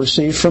 you shall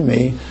receive from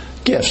me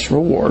gifts,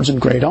 rewards, and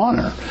great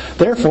honor.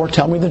 Therefore,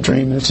 tell me the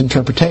dream and its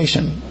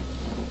interpretation.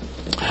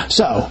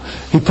 So,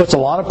 he puts a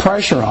lot of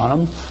pressure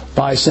on them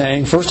by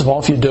saying, first of all,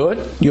 if you do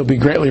it, you'll be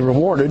greatly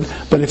rewarded.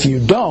 But if you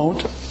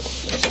don't,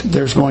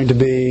 there's going to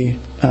be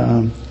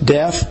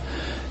death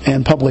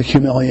and public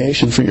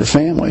humiliation for your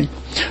family.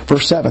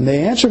 Verse 7,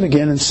 they answered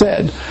again and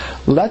said,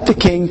 let the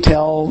king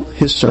tell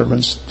his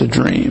servants the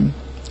dream,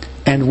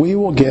 and we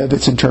will give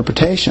its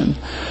interpretation.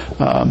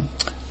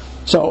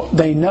 So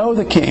they know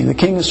the king. The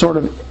king is sort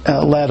of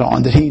led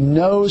on that he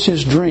knows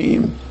his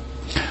dream.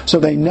 So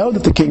they know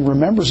that the king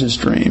remembers his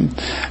dream,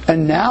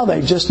 and now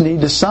they just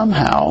need to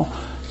somehow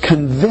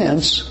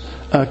convince,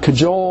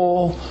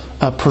 cajole,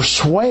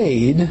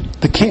 persuade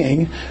the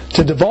king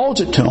to divulge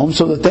it to them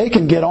so that they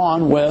can get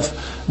on with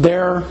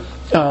their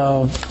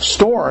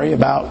story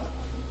about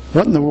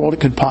what in the world it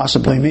could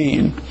possibly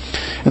mean.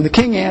 And the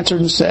king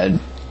answered and said,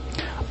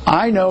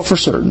 I know for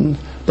certain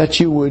that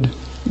you would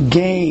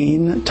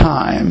gain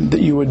time, that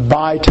you would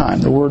buy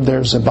time. The word there,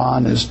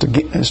 zaban, is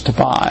to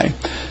buy.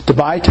 To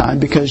buy time,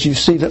 because you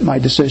see that my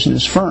decision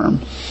is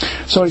firm.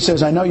 So he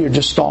says, I know you're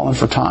just stalling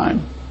for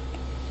time.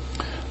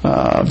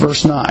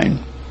 Verse 9.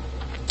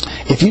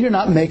 If you do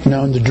not make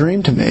known the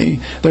dream to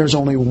me, there's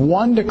only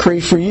one decree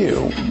for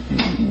you.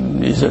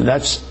 He said,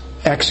 that's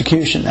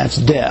execution, that's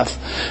death,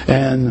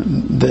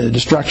 and the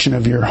destruction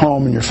of your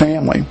home and your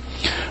family.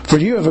 For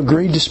you have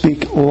agreed to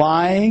speak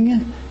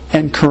lying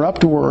and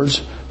corrupt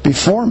words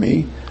before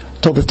me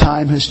till the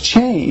time has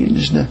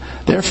changed.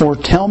 Therefore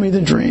tell me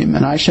the dream,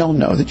 and I shall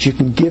know that you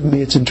can give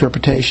me its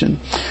interpretation.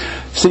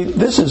 See,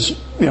 this is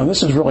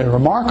really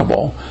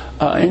remarkable.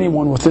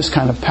 Anyone with this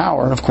kind of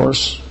power, and of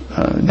course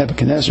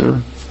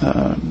Nebuchadnezzar,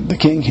 the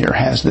king here,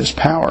 has this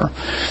power.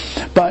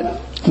 But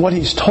what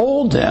he's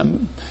told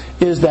them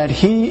is that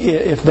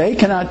if they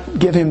cannot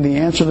give him the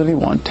answer that he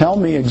wants, tell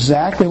me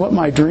exactly what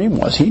my dream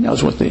was. He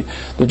knows what the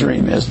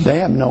dream is. They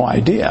have no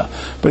idea.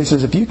 But he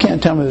says, if you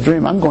can't tell me the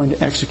dream, I'm going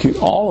to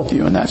execute all of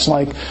you. And that's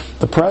like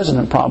the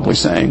president probably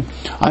saying,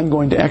 I'm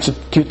going to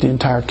execute the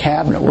entire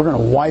cabinet. We're going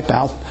to wipe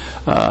out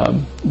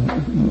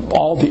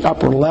all the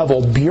upper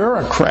level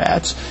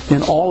bureaucrats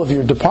in all of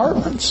your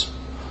departments.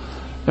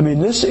 I mean,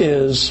 this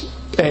is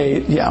today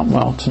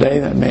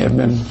that may have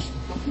been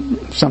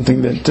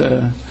something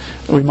that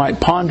we might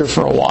ponder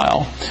for a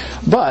while.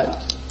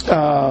 But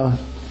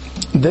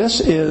this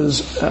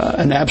is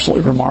an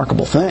absolutely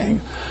remarkable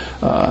thing.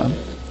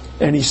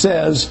 And he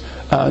says,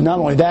 not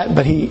only that,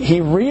 but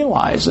he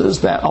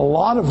realizes that a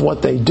lot of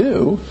what they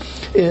do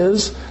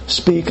is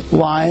speak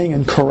lying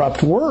and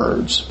corrupt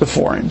words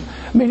before him.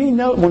 I mean, he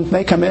knows when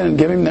they come in and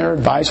give him their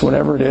advice,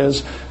 whatever it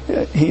is,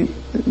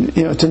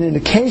 it's an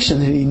indication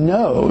that he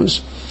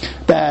knows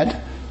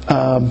that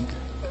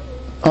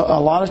a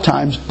lot of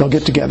times they'll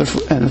get together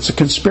and it's a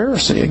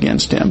conspiracy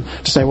against him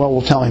to say, well,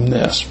 we'll tell him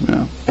this.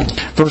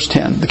 Verse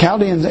 10, the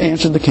Chaldeans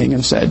answered the king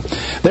and said,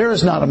 there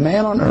is not a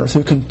man on earth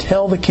who can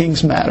tell the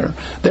king's matter.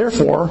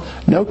 Therefore,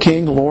 no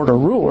king, lord, or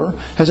ruler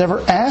has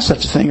ever asked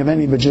such a thing of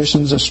any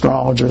magicians,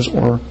 astrologers,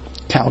 or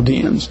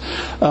Chaldeans.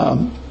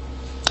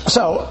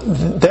 So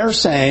they're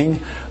saying,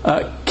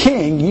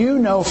 King, you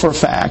know for a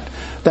fact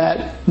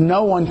that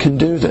no one can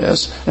do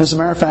this. As a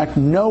matter of fact,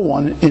 no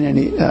one in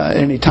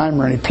any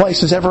time or any place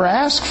has ever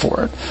asked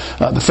for it.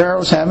 The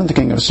pharaohs haven't, the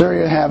king of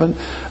Assyria haven't.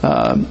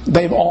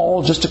 They've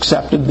all just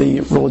accepted the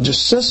religious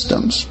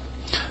systems.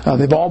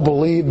 They've all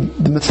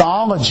believed the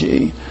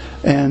mythology.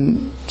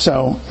 And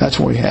so that's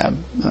what we have.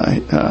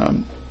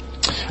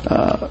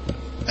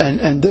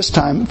 And this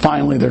time,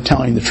 finally, they're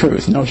telling the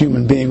truth. No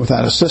human being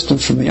without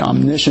assistance from the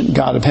omniscient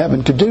God of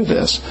heaven could do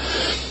this.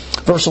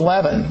 Verse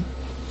 11.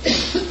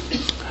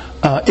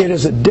 It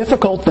is a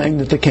difficult thing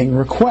that the king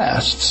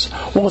requests.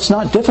 Well, it's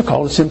not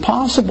difficult, it's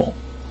impossible.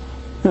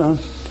 They're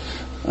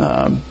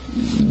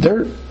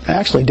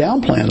actually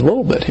downplaying a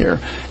little bit here.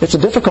 It's a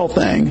difficult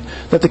thing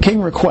that the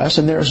king requests,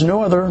 and there's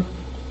no other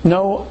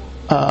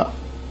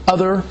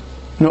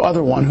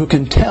one who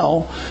can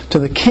tell to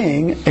the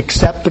king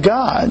except the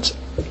gods.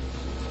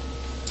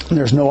 And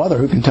there's no other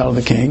who can tell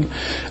the king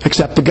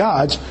except the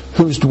gods,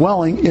 whose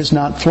dwelling is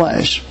not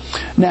flesh.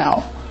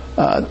 Now,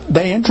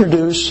 they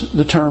introduce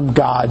the term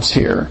gods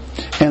here,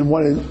 and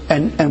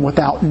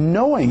without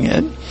knowing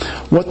it,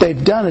 what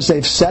they've done is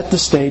they've set the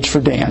stage for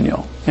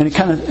Daniel, and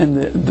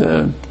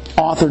the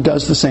author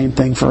does the same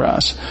thing for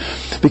us,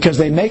 because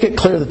they make it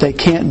clear that they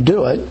can't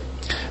do it.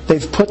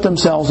 They've put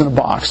themselves in a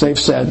box. They've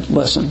said,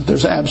 listen,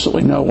 there's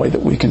absolutely no way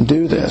that we can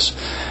do this.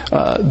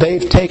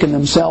 They've taken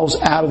themselves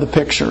out of the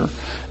picture.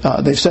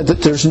 They've said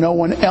that there's no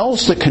one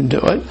else that can do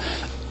it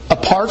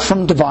apart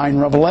from divine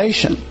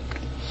revelation.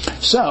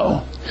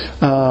 So,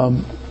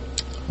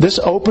 this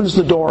opens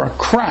the door a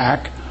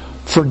crack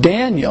for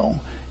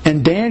Daniel,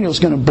 and Daniel's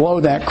going to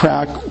blow that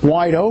crack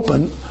wide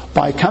open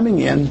by coming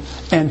in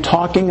and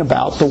talking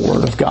about the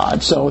Word of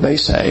God. So they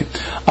say,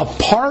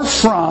 apart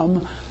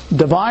from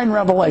divine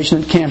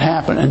revelation, it can't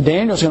happen. And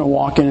Daniel's going to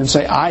walk in and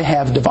say, I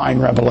have divine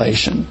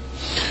revelation.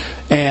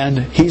 And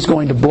he's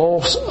going to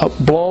blow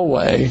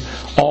away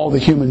all the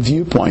human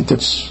viewpoint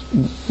that's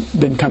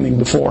been coming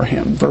before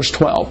him. Verse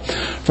 12.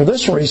 For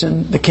this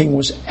reason, the king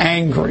was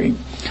angry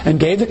and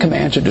gave the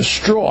command to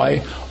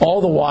destroy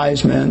all the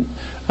wise men,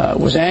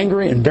 was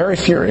angry and very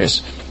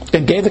furious,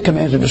 and gave the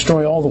command to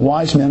destroy all the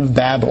wise men of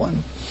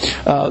Babylon.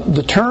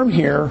 The term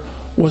here,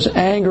 was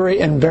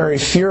angry and very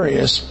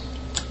furious,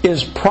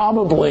 is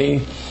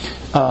probably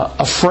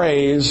a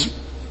phrase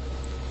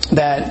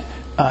that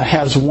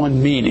has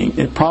one meaning.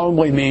 It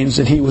probably means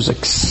that he was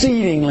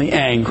exceedingly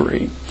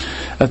angry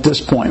at this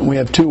point. We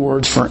have two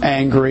words for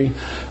angry,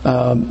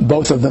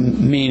 both of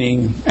them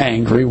meaning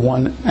angry.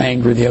 One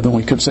angry, the other one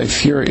we could say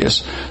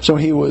furious. So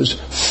he was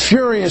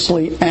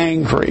furiously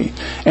angry,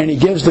 and he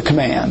gives the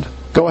command,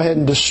 go ahead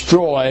and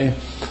destroy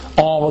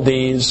all of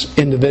these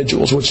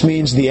individuals, which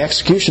means the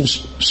execution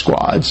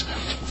squads,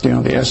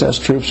 the SS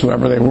troops,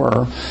 whoever they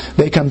were,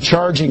 they come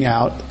charging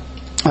out,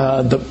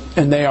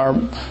 and they are,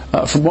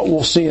 from what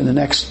we'll see in the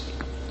next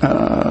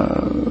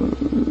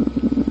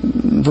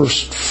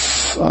verse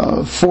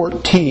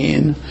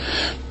 14,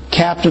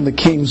 captain the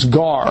king's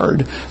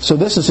guard. So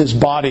this is his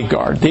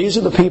bodyguard. These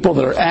are the people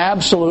that are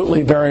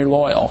absolutely very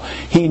loyal.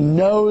 He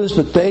knows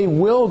that they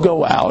will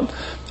go out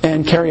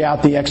and carry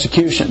out the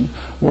execution,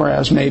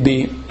 whereas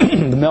maybe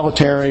the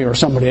military or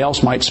somebody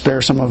else might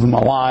spare some of them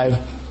alive.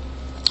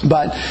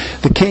 But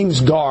the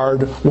king's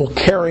guard will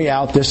carry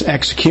out this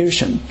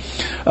execution.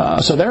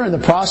 So they're in the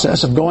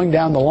process of going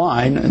down the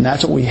line, and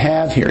that's what we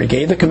have here. He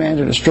gave the command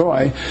to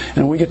destroy,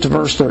 and we get to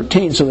verse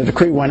 13. So the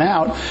decree went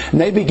out, and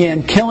they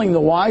began killing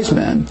the wise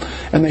men,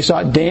 and they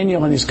sought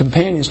Daniel and his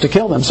companions to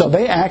kill them. So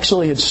they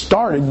actually had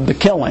started the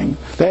killing.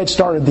 They had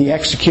started the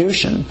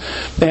execution.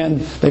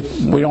 And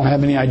we don't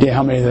have any idea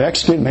how many they've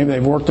executed. Maybe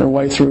they've worked their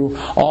way through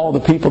all the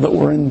people that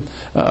were in,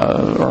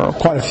 or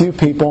quite a few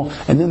people,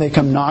 and then they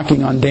come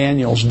knocking on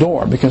Daniel's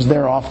door because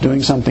they're off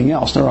doing something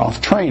else. They're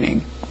off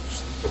training.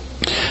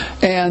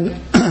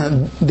 And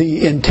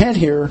the intent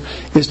here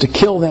is to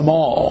kill them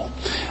all.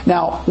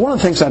 Now, one of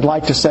the things I'd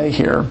like to say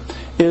here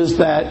is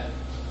that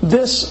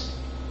this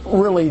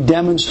really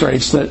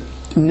demonstrates that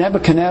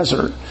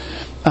Nebuchadnezzar,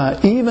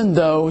 even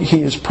though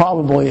he is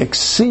probably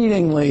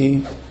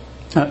exceedingly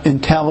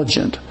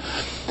intelligent,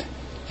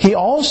 he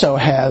also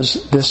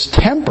has this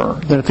temper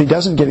that if he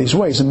doesn't get his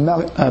way, he's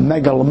a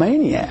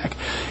megalomaniac.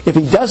 If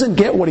he doesn't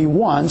get what he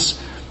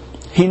wants,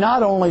 he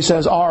not only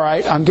says, all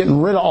right, I'm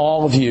getting rid of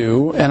all of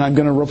you and I'm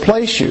going to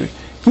replace you.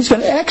 He's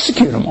going to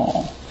execute them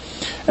all.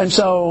 And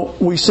so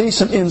we see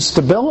some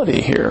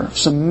instability here,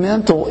 some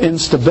mental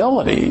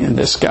instability in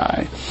this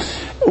guy,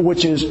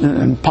 which is,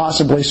 and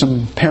possibly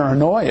some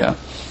paranoia,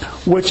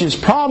 which is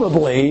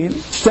probably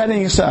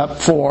setting us up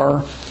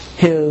for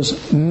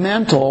his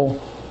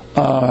mental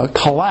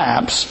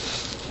collapse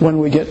when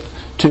we get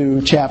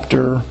to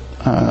chapter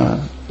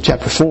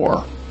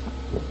 4.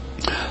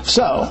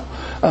 So,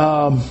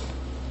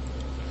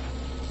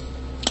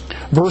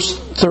 verse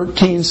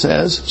 13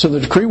 says, so the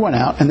decree went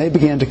out, and they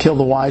began to kill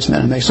the wise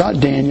men, and they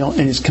sought Daniel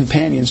and his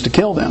companions to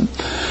kill them.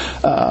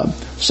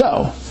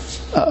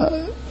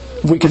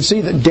 We can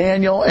see that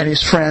Daniel and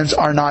his friends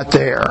are not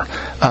there.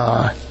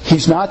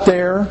 He's not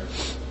there.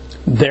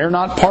 They're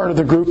not part of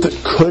the group that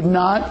could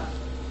not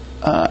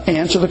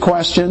answer the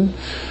question.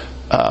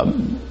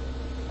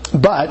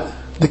 But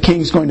the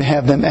king's going to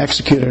have them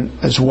executed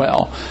as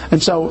well.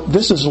 And so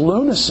this is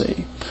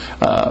lunacy.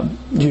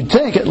 You'd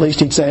think at least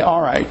he'd say,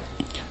 all right,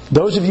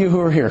 those of you who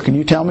are here, can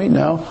you tell me?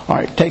 No? All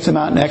right, take them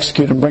out and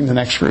execute them, bring the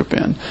next group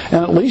in. And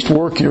at least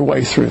work your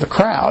way through the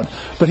crowd.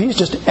 But he's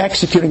just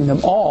executing them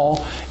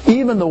all,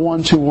 even the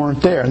ones who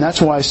weren't there. And that's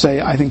why I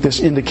say I think this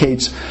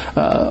indicates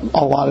a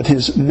lot of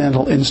his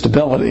mental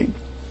instability.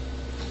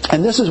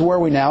 And this is where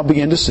we now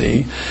begin to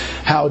see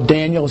how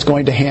Daniel is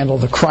going to handle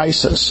the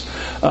crisis.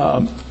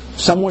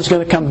 Someone's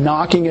going to come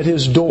knocking at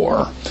his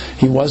door.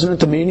 He wasn't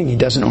at the meeting. He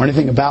doesn't know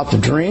anything about the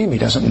dream. He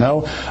doesn't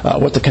know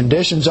what the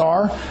conditions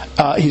are.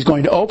 He's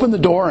going to open the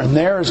door, and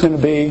there is going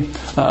to be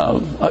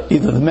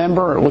either the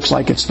member, or it looks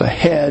like it's the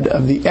head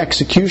of the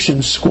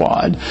execution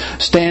squad,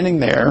 standing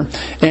there,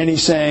 and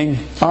he's saying,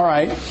 all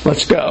right,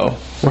 let's go.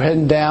 We're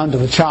heading down to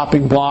the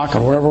chopping block,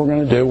 or wherever we're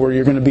going to do, where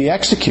you're going to be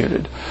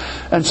executed.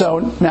 And so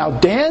now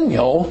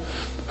Daniel,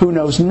 who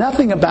knows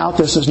nothing about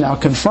this, is now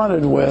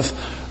confronted with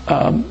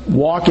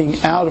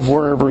walking out of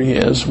wherever he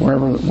is,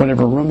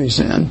 whatever room he's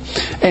in,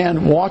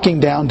 and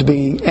walking down to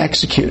being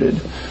executed.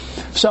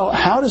 So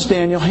how does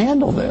Daniel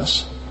handle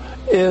this?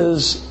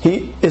 Is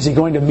he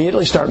going to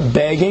immediately start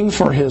begging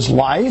for his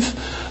life?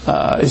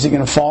 Is he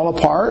going to fall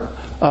apart?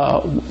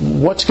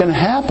 What's going to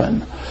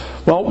happen?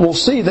 Well, we'll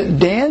see that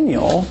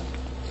Daniel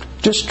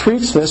just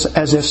treats this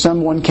as if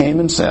someone came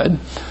and said,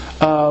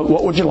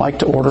 what would you like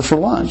to order for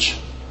lunch?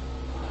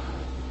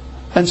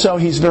 And so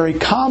he's very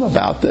calm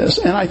about this.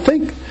 And I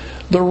think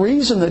the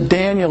reason that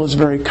Daniel is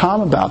very calm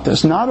about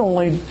this, not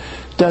only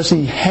does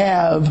he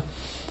have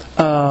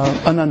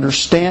an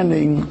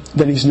understanding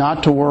that he's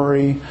not to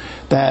worry,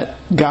 that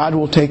God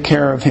will take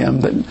care of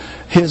him, that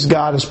his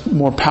God is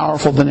more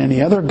powerful than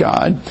any other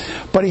God,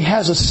 but he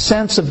has a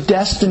sense of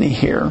destiny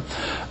here.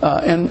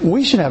 And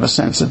we should have a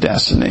sense of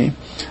destiny.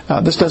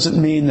 This doesn't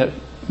mean that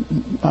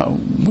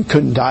we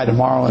couldn't die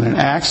tomorrow in an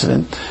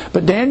accident.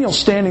 But Daniel's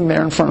standing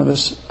there in front of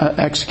this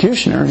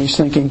executioner, and he's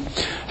thinking,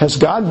 has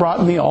God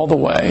brought me all the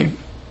way?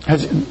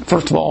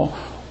 First of all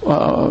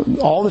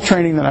the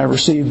training that I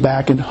received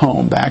back at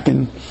home, back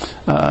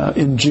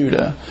in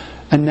Judah,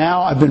 and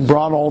now I've been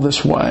brought all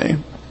this way.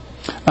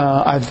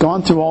 I've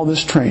gone through all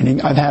this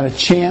training. I've had a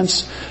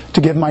chance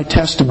to give my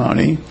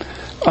testimony.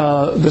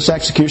 This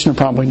executioner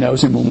probably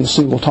knows him, and we'll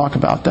see. We'll talk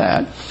about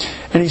that.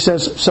 And he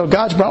says, so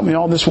God's brought me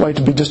all this way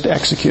to be just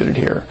executed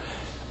here.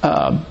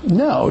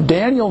 No,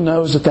 Daniel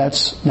knows that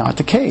that's not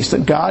the case,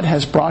 that God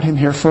has brought him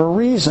here for a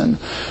reason.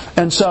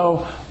 And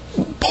so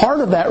part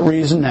of that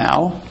reason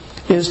now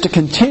is to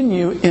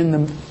continue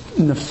in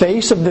the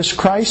face of this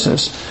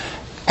crisis,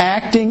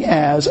 acting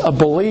as a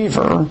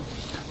believer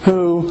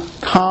who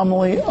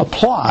calmly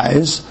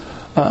applies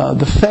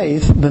the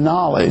faith, the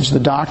knowledge, the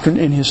doctrine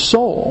in his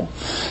soul.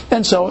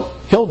 And so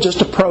he'll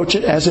just approach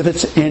it as if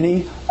it's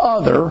any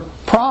other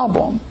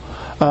problem,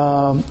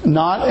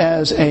 not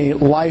as a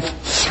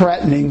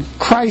life-threatening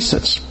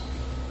crisis.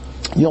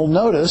 You'll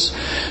notice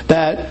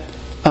that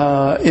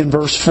in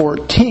verse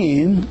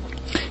 14,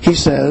 he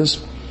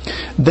says,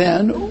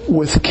 then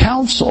with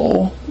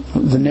counsel,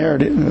 the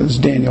narrative is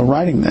Daniel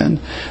writing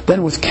then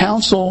with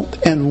counsel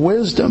and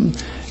wisdom,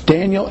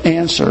 Daniel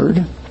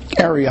answered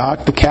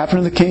Arioch, the captain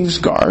of the king's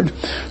guard,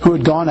 who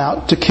had gone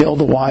out to kill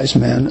the wise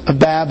men of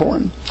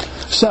Babylon.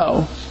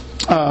 So,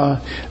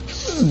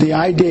 the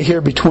idea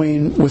here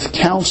between with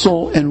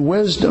counsel and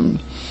wisdom,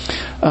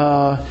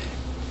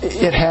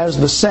 it has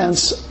the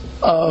sense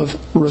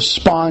of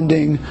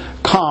responding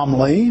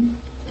calmly,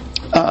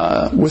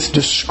 with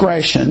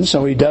discretion.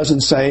 So he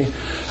doesn't say,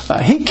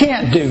 he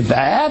can't do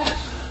that.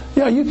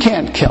 You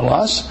can't kill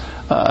us.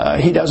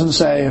 He doesn't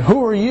say,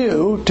 who are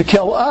you to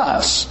kill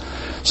us?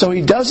 So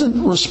he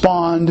doesn't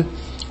respond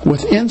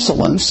with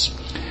insolence,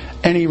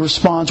 and he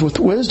responds with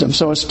wisdom.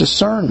 So it's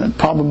discernment,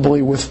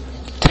 probably with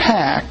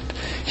tact.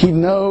 He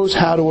knows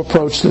how to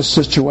approach this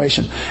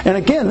situation. And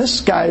again,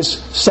 this guy's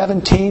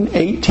 17,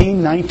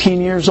 18,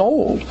 19 years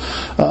old.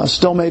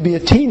 Still maybe a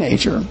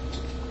teenager.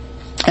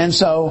 And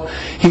so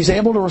he's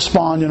able to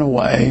respond in a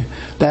way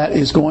that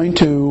is going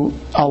to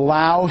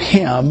allow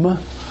him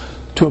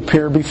to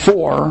appear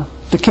before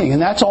the king.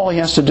 And that's all he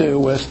has to do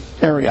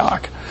with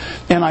Arioch.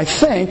 And I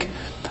think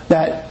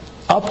that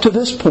up to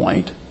this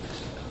point,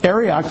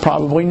 Arioch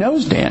probably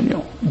knows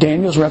Daniel.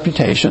 Daniel's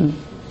reputation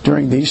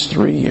during these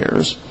 3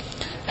 years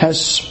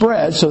has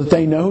spread so that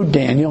they know who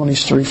Daniel and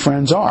his 3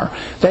 friends are.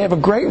 They have a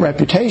great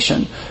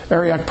reputation.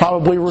 Arioch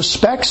probably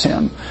respects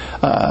him.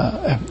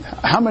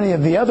 How many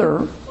of the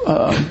other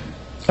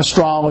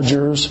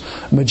astrologers,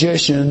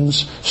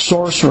 magicians,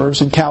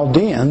 sorcerers, and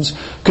Chaldeans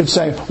could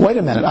say, wait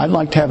a minute, I'd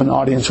like to have an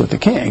audience with the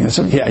king? They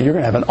said, yeah, you're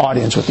going to have an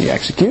audience with the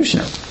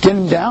executioner. Get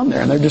him down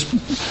there. And they're just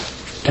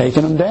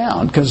taking him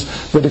down because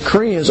the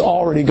decree has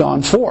already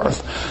gone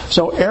forth.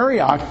 So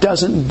Arioch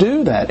doesn't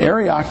do that.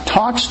 Arioch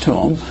talks to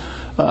him,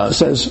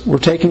 says, we're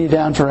taking you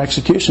down for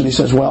execution. He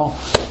says, well,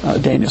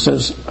 Daniel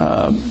says,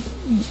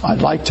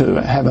 I'd like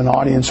to have an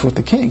audience with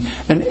the king.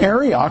 And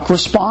Arioch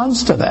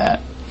responds to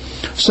that.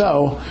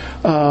 So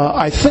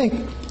I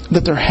think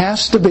that there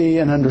has to be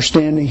an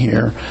understanding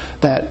here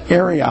that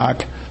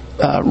Arioch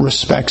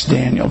respects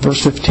Daniel.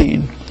 Verse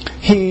 15.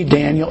 He,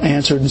 Daniel,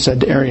 answered and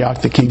said to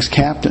Arioch, the king's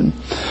captain,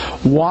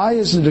 why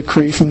is the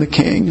decree from the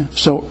king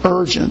so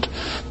urgent?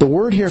 The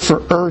word here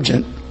for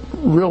urgent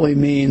really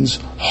means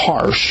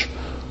harsh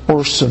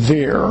or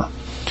severe.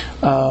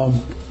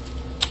 And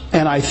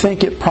I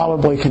think it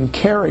probably can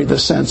carry the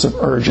sense of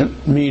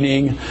urgent,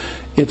 meaning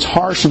it's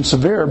harsh and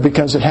severe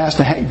because it has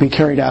to be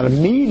carried out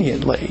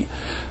immediately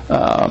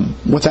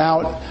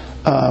without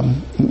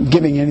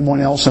giving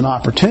anyone else an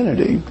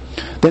opportunity.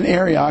 Then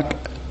Arioch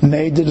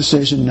made the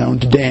decision known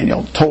to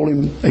Daniel, told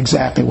him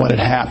exactly what had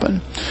happened.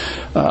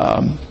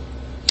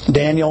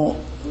 Daniel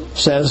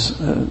says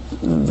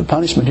the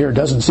punishment here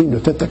doesn't seem to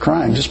fit the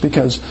crime. Just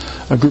because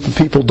a group of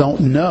people don't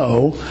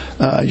know,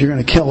 you're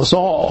going to kill us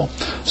all.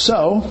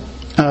 So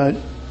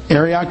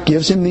Arioch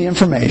gives him the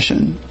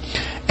information,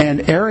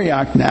 and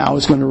Arioch now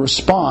is going to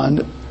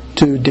respond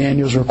to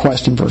Daniel's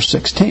request in verse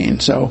 16.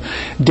 So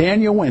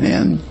Daniel went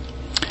in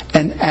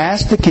and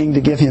asked the king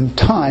to give him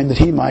time that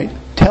he might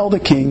tell the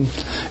king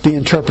the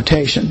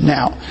interpretation.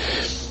 Now,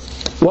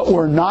 what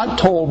we're not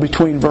told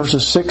between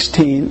verses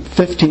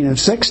 15 and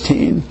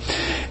 16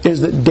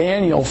 is that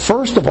Daniel,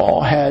 first of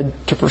all,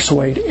 had to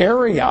persuade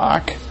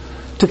Arioch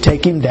to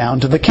take him down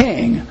to the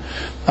king.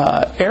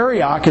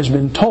 Arioch has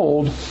been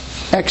told,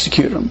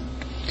 execute him.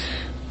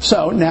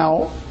 So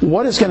now,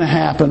 what is going to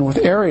happen with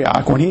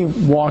Arioch when he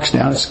walks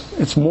down?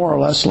 It's more or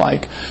less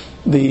like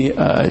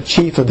the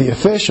chief of the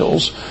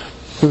officials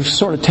who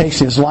sort of takes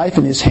his life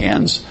in his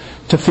hands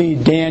to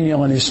feed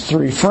Daniel and his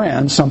 3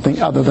 friends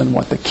something other than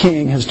what the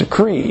king has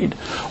decreed.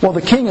 Well,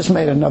 the king has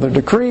made another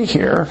decree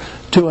here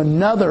to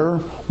another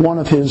one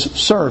of his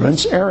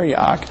servants,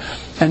 Arioch,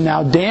 and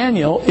now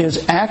Daniel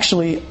is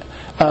actually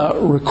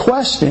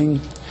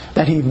requesting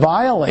that he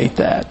violate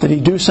that he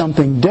do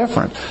something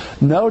different.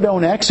 No,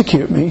 don't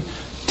execute me.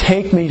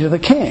 Take me to the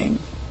king.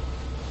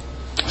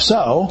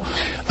 So,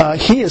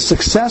 he is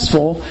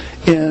successful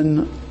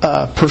in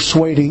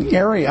persuading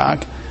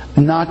Arioch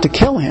not to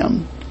kill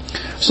him.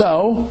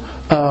 So,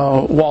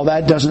 while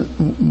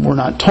we're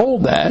not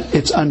told that,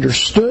 it's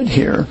understood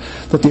here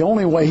that the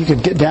only way he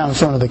could get down in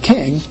front of the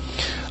king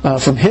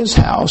from his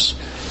house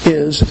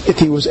is if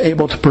he was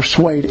able to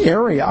persuade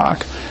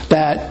Arioch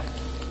that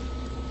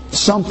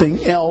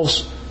something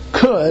else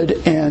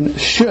could and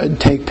should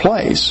take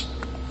place.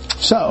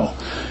 So,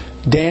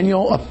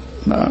 Daniel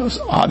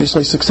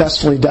obviously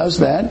successfully does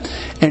that,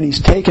 and he's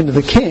taken to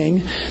the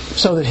king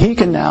so that he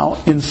can now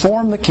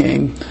inform the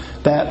king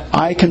that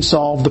I can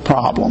solve the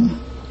problem.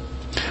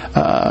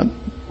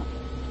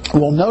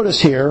 We'll notice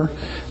here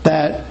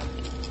that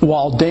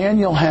while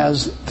Daniel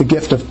has the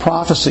gift of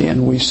prophecy,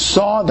 and we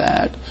saw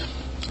that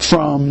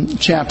from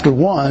chapter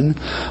 1,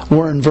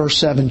 where in verse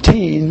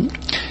 17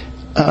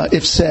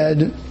 it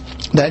said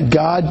that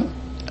God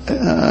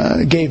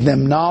gave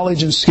them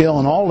knowledge and skill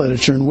in all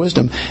literature and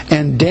wisdom,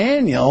 and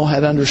Daniel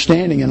had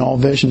understanding in all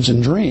visions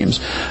and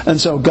dreams.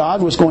 And so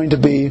God was going to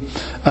be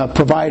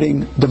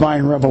providing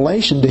divine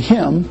revelation to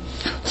him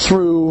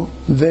through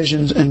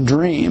visions and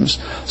dreams.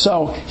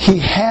 So he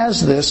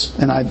has this,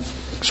 and I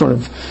sort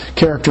of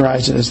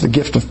characterize it as the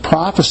gift of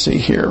prophecy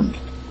here.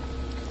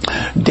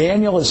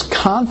 Daniel is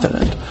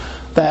confident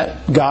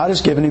that God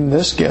has given him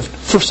this gift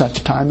for such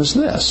a time as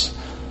this.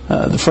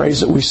 The phrase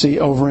that we see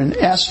over in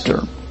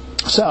Esther.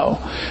 So,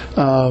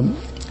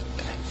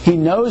 he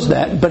knows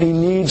that, but he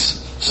needs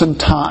some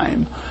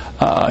time.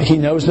 He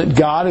knows that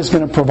God is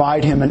going to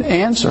provide him an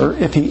answer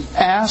if he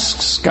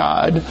asks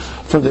God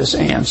for this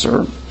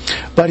answer,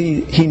 but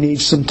he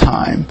needs some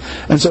time.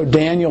 And so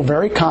Daniel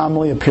very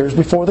calmly appears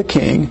before the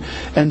king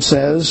and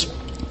says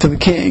to the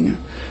king,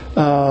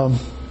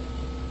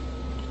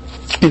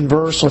 in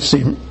verse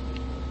 16,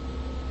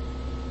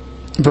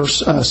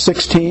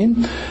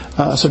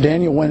 so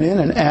Daniel went in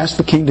and asked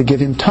the king to give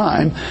him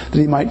time that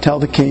he might tell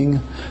the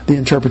king the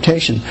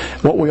interpretation.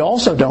 What we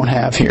also don't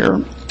have here,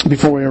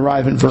 before we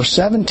arrive in verse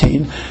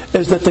 17,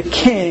 is that the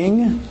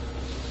king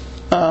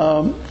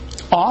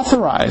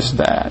authorized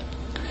that.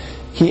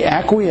 He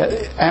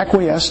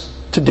acquiesced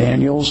to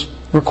Daniel's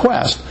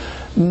request.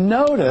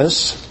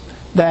 Notice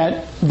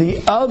that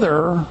the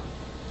other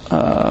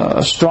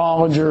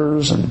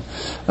astrologers and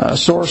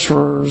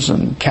sorcerers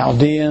and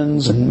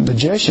Chaldeans and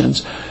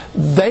magicians,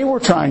 they were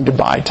trying to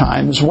buy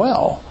time as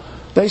well.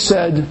 They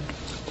said,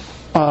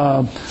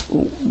 or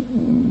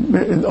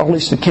at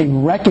least the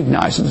king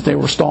recognized that they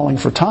were stalling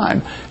for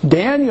time.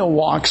 Daniel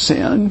walks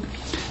in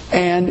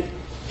and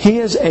he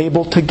is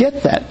able to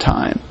get that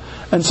time.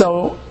 And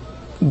so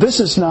this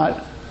is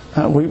not,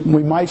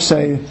 we might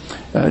say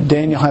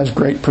Daniel has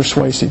great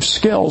persuasive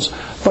skills,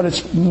 but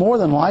it's more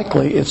than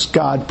likely it's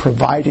God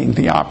providing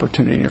the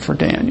opportunity for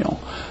Daniel.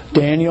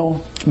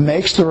 Daniel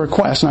makes the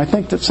request, and I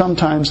think that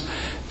sometimes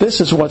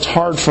this is what's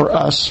hard for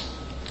us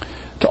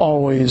to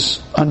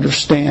always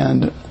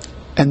understand,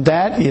 and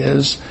that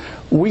is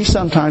we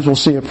sometimes will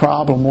see a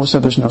problem, we'll say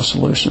there's no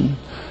solution,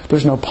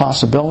 there's no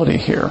possibility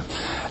here,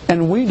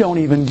 and we don't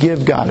even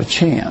give God a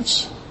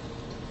chance.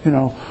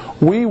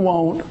 We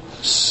won't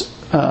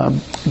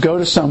go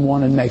to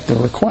someone and make the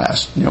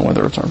request,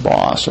 whether it's our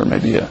boss or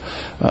maybe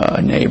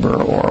a neighbor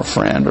or a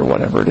friend or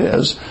whatever it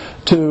is,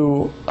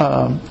 to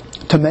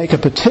make a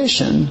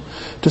petition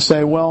to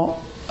say,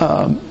 well,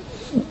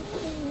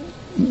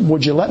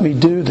 would you let me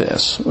do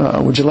this?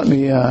 Would you let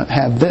me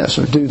have this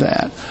or do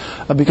that?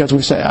 Because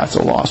we say, it's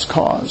a lost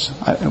cause.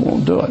 I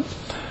won't do it.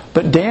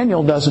 But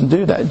Daniel doesn't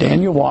do that.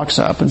 Daniel walks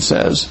up and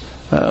says,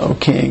 O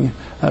king,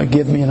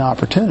 give me an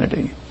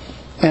opportunity.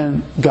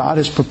 And God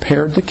has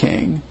prepared the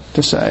king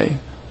to say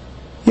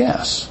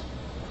yes.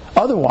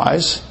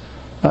 Otherwise,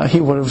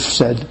 he would have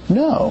said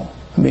no.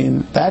 I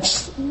mean,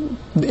 it's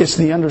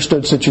the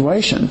understood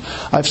situation.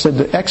 I've said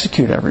to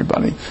execute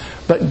everybody.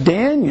 But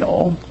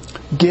Daniel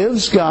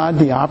gives God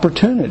the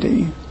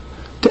opportunity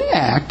to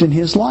act in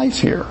his life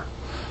here,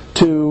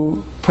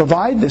 to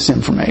provide this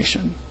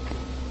information.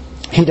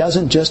 He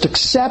doesn't just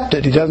accept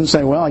it. He doesn't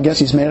say, well, I guess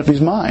he's made up his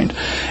mind,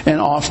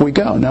 and off we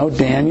go. No,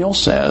 Daniel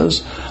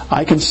says,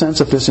 I can sense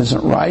that this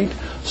isn't right,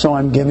 so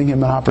I'm giving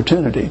him an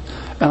opportunity.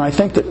 And I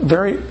think that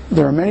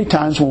there are many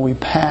times when we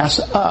pass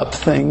up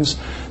things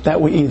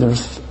that we either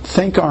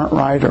think aren't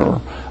right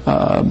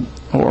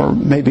or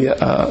maybe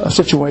a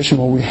situation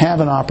where we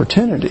have an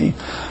opportunity.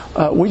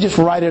 We just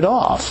write it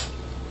off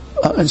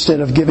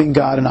instead of giving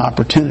God an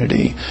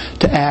opportunity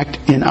to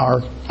act in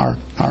our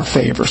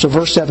favor. So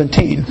verse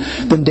 17,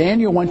 then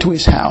Daniel went to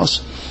his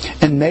house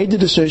and made the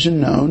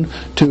decision known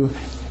to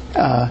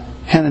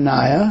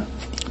Hananiah,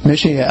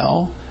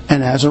 Mishael,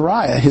 and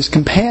Azariah, his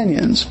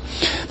companions,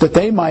 that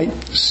they might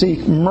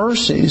seek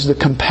mercies, the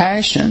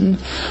compassion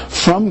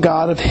from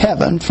God of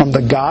heaven, from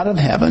the God of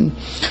heaven,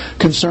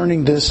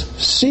 concerning this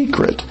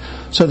secret,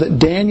 so that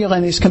Daniel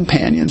and his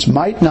companions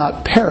might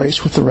not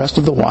perish with the rest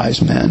of the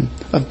wise men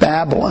of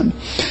Babylon.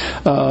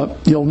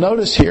 You'll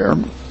notice here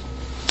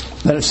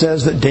that it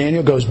says that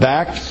Daniel goes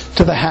back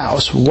to the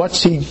house.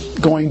 What's he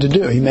going to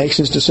do? He makes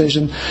his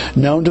decision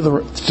known to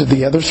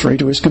the other three,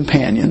 to his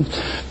companion.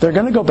 They're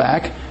going to go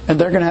back and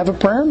they're going to have a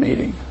prayer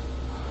meeting.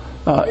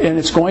 And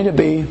it's going to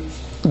be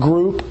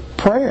group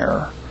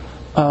prayer.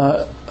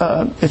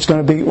 It's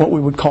going to be what we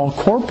would call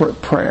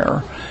corporate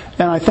prayer.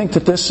 And I think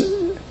that this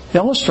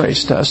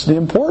illustrates to us the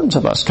importance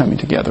of us coming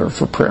together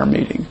for prayer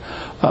meeting.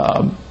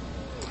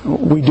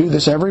 We do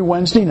this every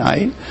Wednesday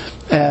night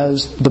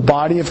as the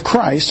body of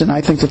Christ, and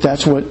I think that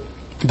that's what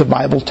the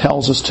Bible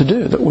tells us to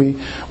do, that we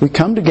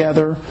come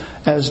together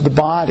as the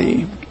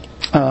body,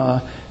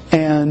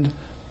 and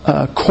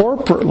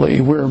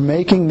corporately we're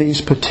making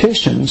these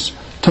petitions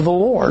to the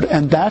Lord.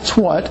 And that's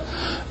what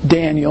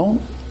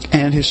Daniel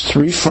and his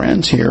three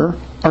friends here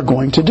are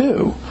going to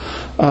do.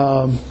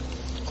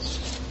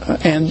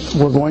 And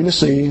we're going to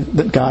see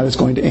that God is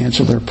going to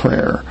answer their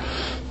prayer.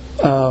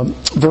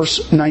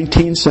 Verse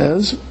 19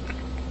 says,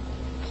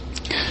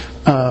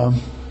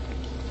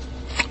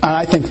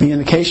 I think the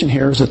indication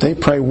here is that they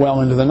pray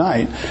well into the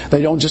night.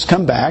 They don't just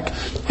come back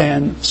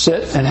and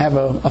sit and have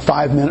a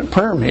 5-minute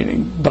prayer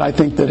meeting. But I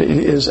think that it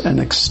is an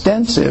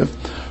extensive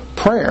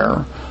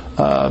prayer,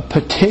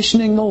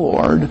 petitioning the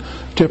Lord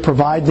to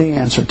provide the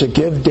answer, to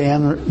give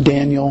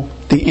Daniel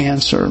the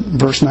answer.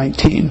 Verse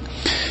 19.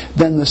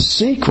 Then the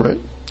secret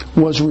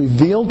was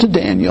revealed to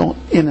Daniel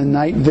in a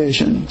night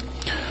vision.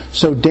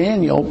 So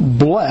Daniel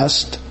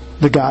blessed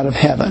the God of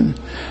heaven.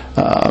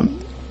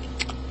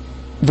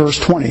 Verse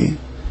 20,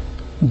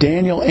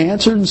 Daniel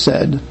answered and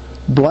said,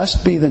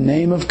 blessed be the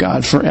name of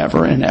God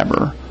forever and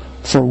ever,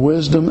 for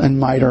wisdom and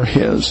might are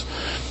His.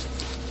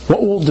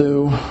 What we'll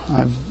do,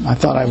 I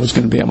thought I was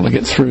going to be able to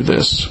get through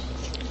this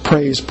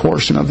praise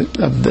portion of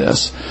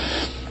this,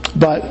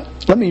 but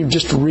let me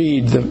just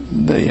read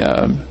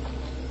the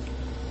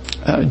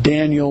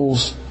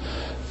Daniel's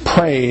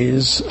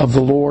praise of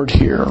the Lord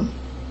here.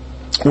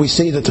 We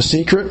see that the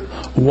secret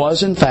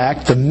was in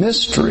fact the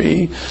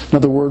mystery.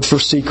 Another word for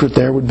secret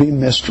there would be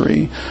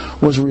mystery.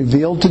 Was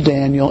revealed to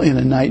Daniel in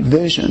a night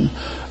vision.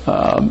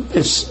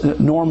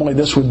 Normally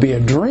this would be a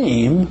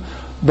dream,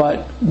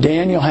 but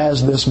Daniel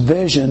has this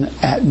vision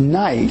at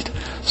night.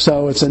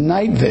 So it's a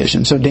night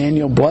vision. So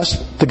Daniel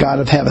blessed the God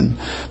of heaven.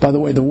 By the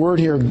way, the word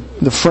here,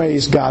 the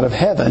phrase God of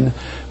heaven,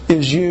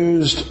 is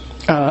used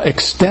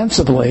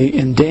extensively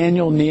in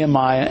Daniel,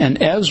 Nehemiah,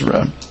 and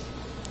Ezra.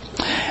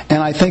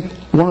 And I think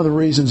one of the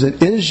reasons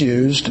it is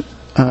used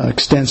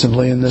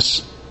extensively in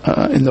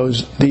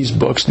these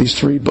books, these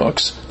three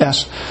books,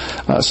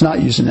 it's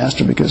not used in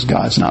Esther because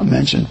God's not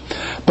mentioned,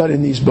 but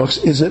in these books,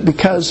 is it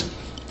because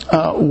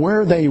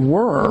where they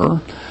were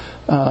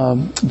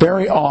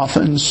very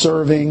often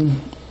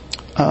serving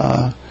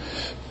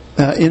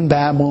in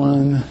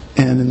Babylon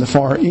and in the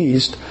Far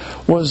East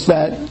was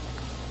that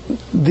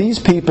these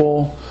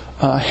people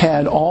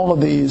had all of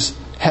these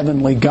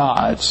heavenly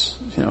gods,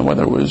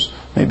 whether it was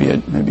maybe a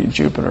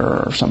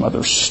Jupiter or some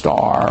other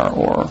star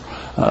or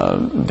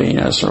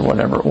Venus or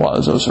whatever it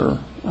was. Those are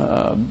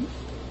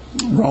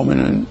Roman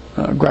and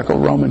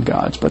Greco-Roman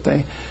gods, but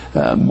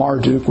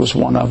Marduk was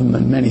one of them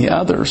and many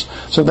others.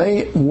 So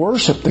they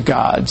worshiped the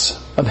gods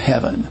of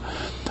heaven.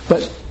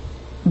 But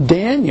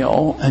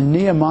Daniel and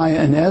Nehemiah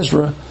and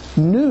Ezra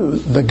knew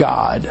the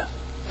God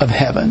of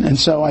heaven. And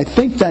so I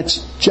think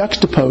that's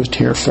juxtaposed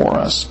here for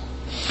us.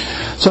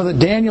 So that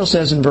Daniel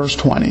says in verse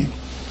 20,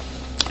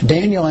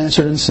 Daniel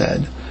answered and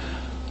said,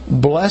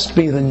 "Blessed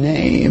be the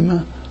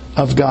name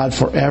of God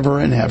forever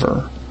and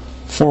ever,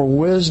 for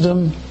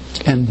wisdom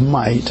and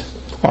might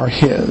are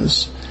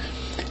His.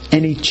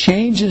 And He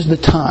changes the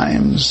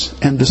times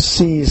and the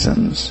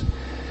seasons.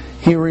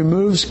 He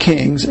removes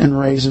kings and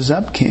raises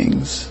up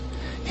kings.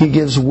 He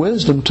gives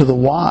wisdom to the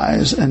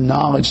wise and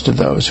knowledge to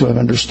those who have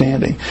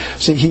understanding."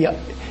 See,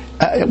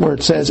 where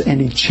it says, and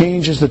He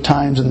changes the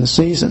times and the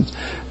seasons,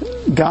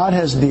 God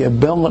has the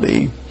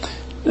ability,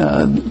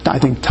 I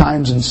think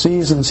times and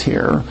seasons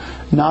here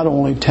not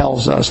only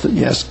tells us that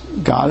yes,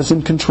 God is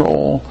in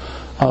control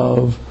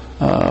of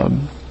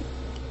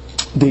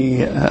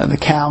the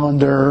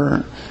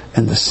calendar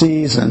and the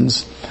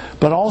seasons,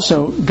 but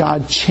also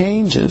God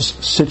changes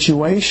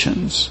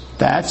situations.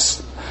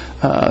 That's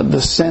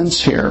the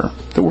sense here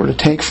that we're to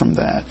take from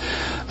that.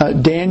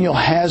 Daniel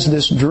has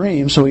this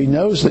dream, so he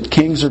knows that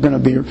kings are going to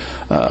be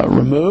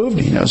removed.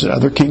 He knows that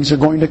other kings are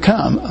going to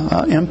come,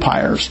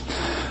 empires.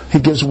 He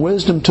gives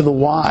wisdom to the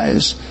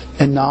wise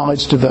and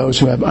knowledge to those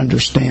who have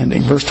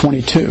understanding. Verse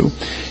 22,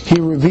 He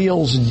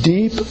reveals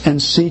deep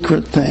and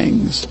secret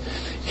things.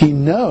 He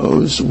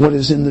knows what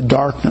is in the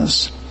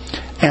darkness,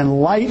 and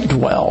light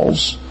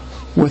dwells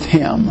with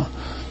Him.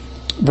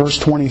 Verse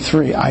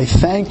 23, I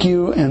thank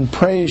you and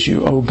praise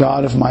you, O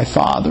God of my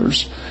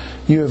fathers.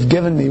 You have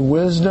given me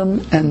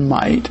wisdom and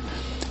might,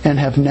 and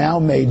have now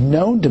made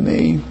known to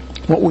me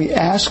what we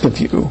ask of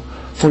you,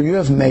 for you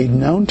have made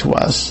known to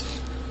us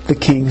the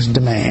king's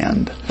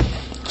demand.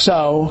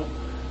 So,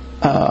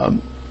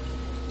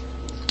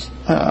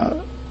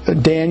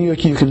 Daniel,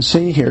 you can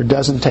see here,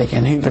 doesn't take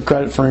any of the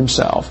credit for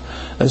himself.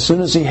 As soon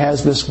as he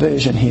has this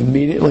vision, he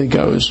immediately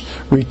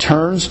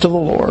returns to the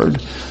Lord,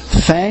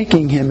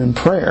 thanking Him in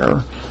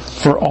prayer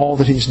for all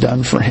that He's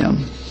done for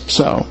him.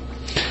 So,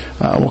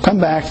 we'll come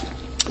back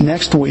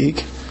next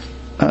week,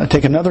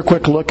 take another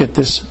quick look at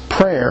this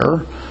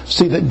prayer,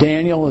 see that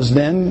Daniel is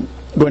then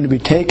going to be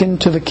taken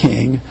to the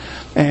king,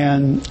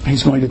 and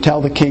he's going to tell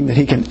the king that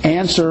he can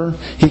answer,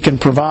 he can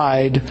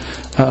provide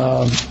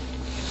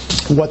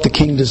what the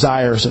king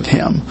desires of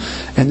him.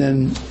 And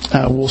then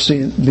we'll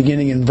see,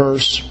 beginning in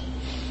verse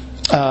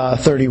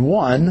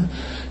 31,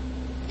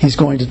 he's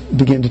going to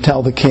begin to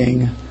tell the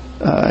king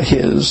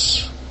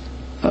his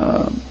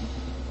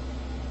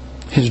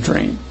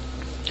dream.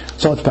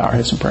 So let's bow our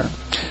heads in prayer.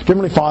 Dear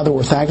Heavenly Father,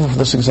 we're thankful for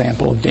this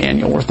example of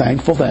Daniel. We're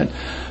thankful that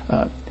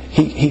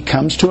he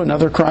comes to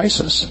another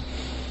crisis,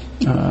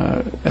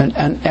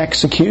 an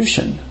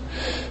execution.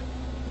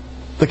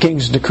 The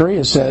king's decree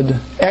has said,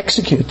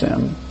 execute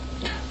them.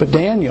 But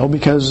Daniel,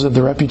 because of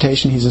the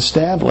reputation he's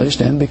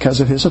established and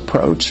because of his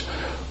approach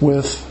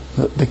with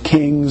the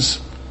king's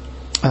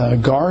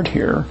guard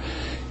here,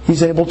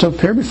 he's able to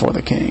appear before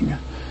the king.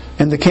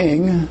 And the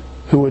king,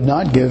 who would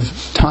not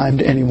give time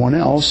to anyone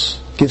else,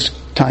 gives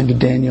time to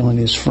Daniel and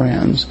his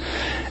friends.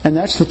 And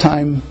that's the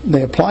time,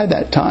 they apply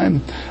that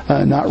time,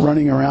 not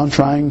running around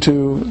trying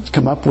to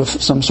come up with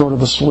some sort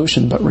of a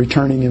solution, but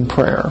returning in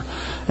prayer.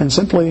 And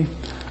simply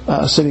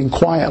sitting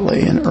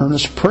quietly in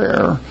earnest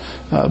prayer,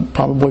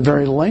 probably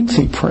very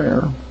lengthy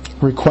prayer,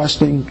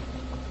 requesting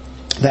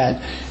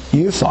that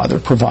you, Father,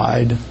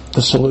 provide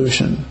the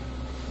solution.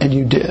 And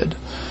you did.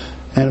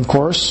 And of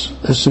course,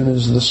 as soon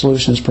as the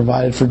solution is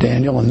provided for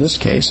Daniel, in this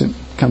case it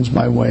comes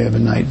by way of a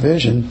night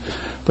vision,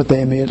 but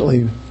they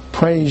immediately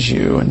praise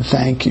you and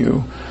thank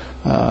you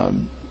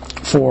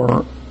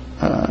for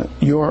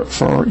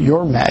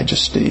your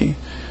majesty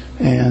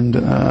and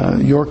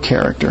your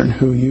character and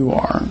who you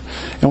are.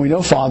 And we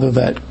know, Father,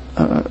 that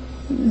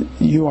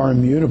you are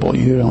immutable.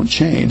 You don't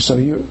change. So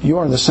you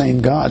are the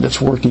same God that's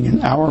working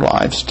in our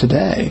lives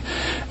today.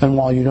 And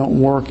while you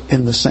don't work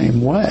in the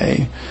same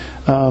way,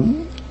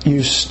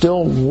 you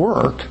still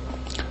work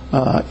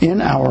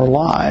in our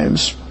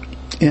lives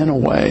in a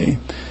way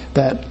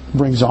that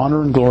brings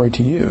honor and glory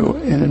to you,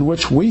 and in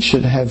which we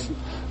should have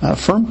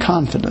firm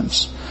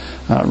confidence,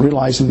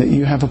 realizing that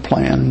you have a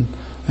plan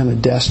and a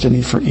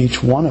destiny for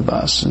each one of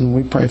us. And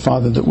we pray,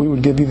 Father, that we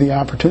would give you the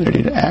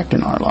opportunity to act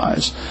in our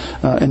lives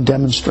and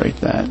demonstrate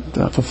that,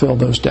 fulfill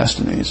those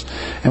destinies.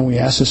 And we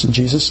ask this in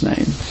Jesus'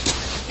 name.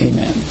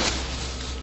 Amen.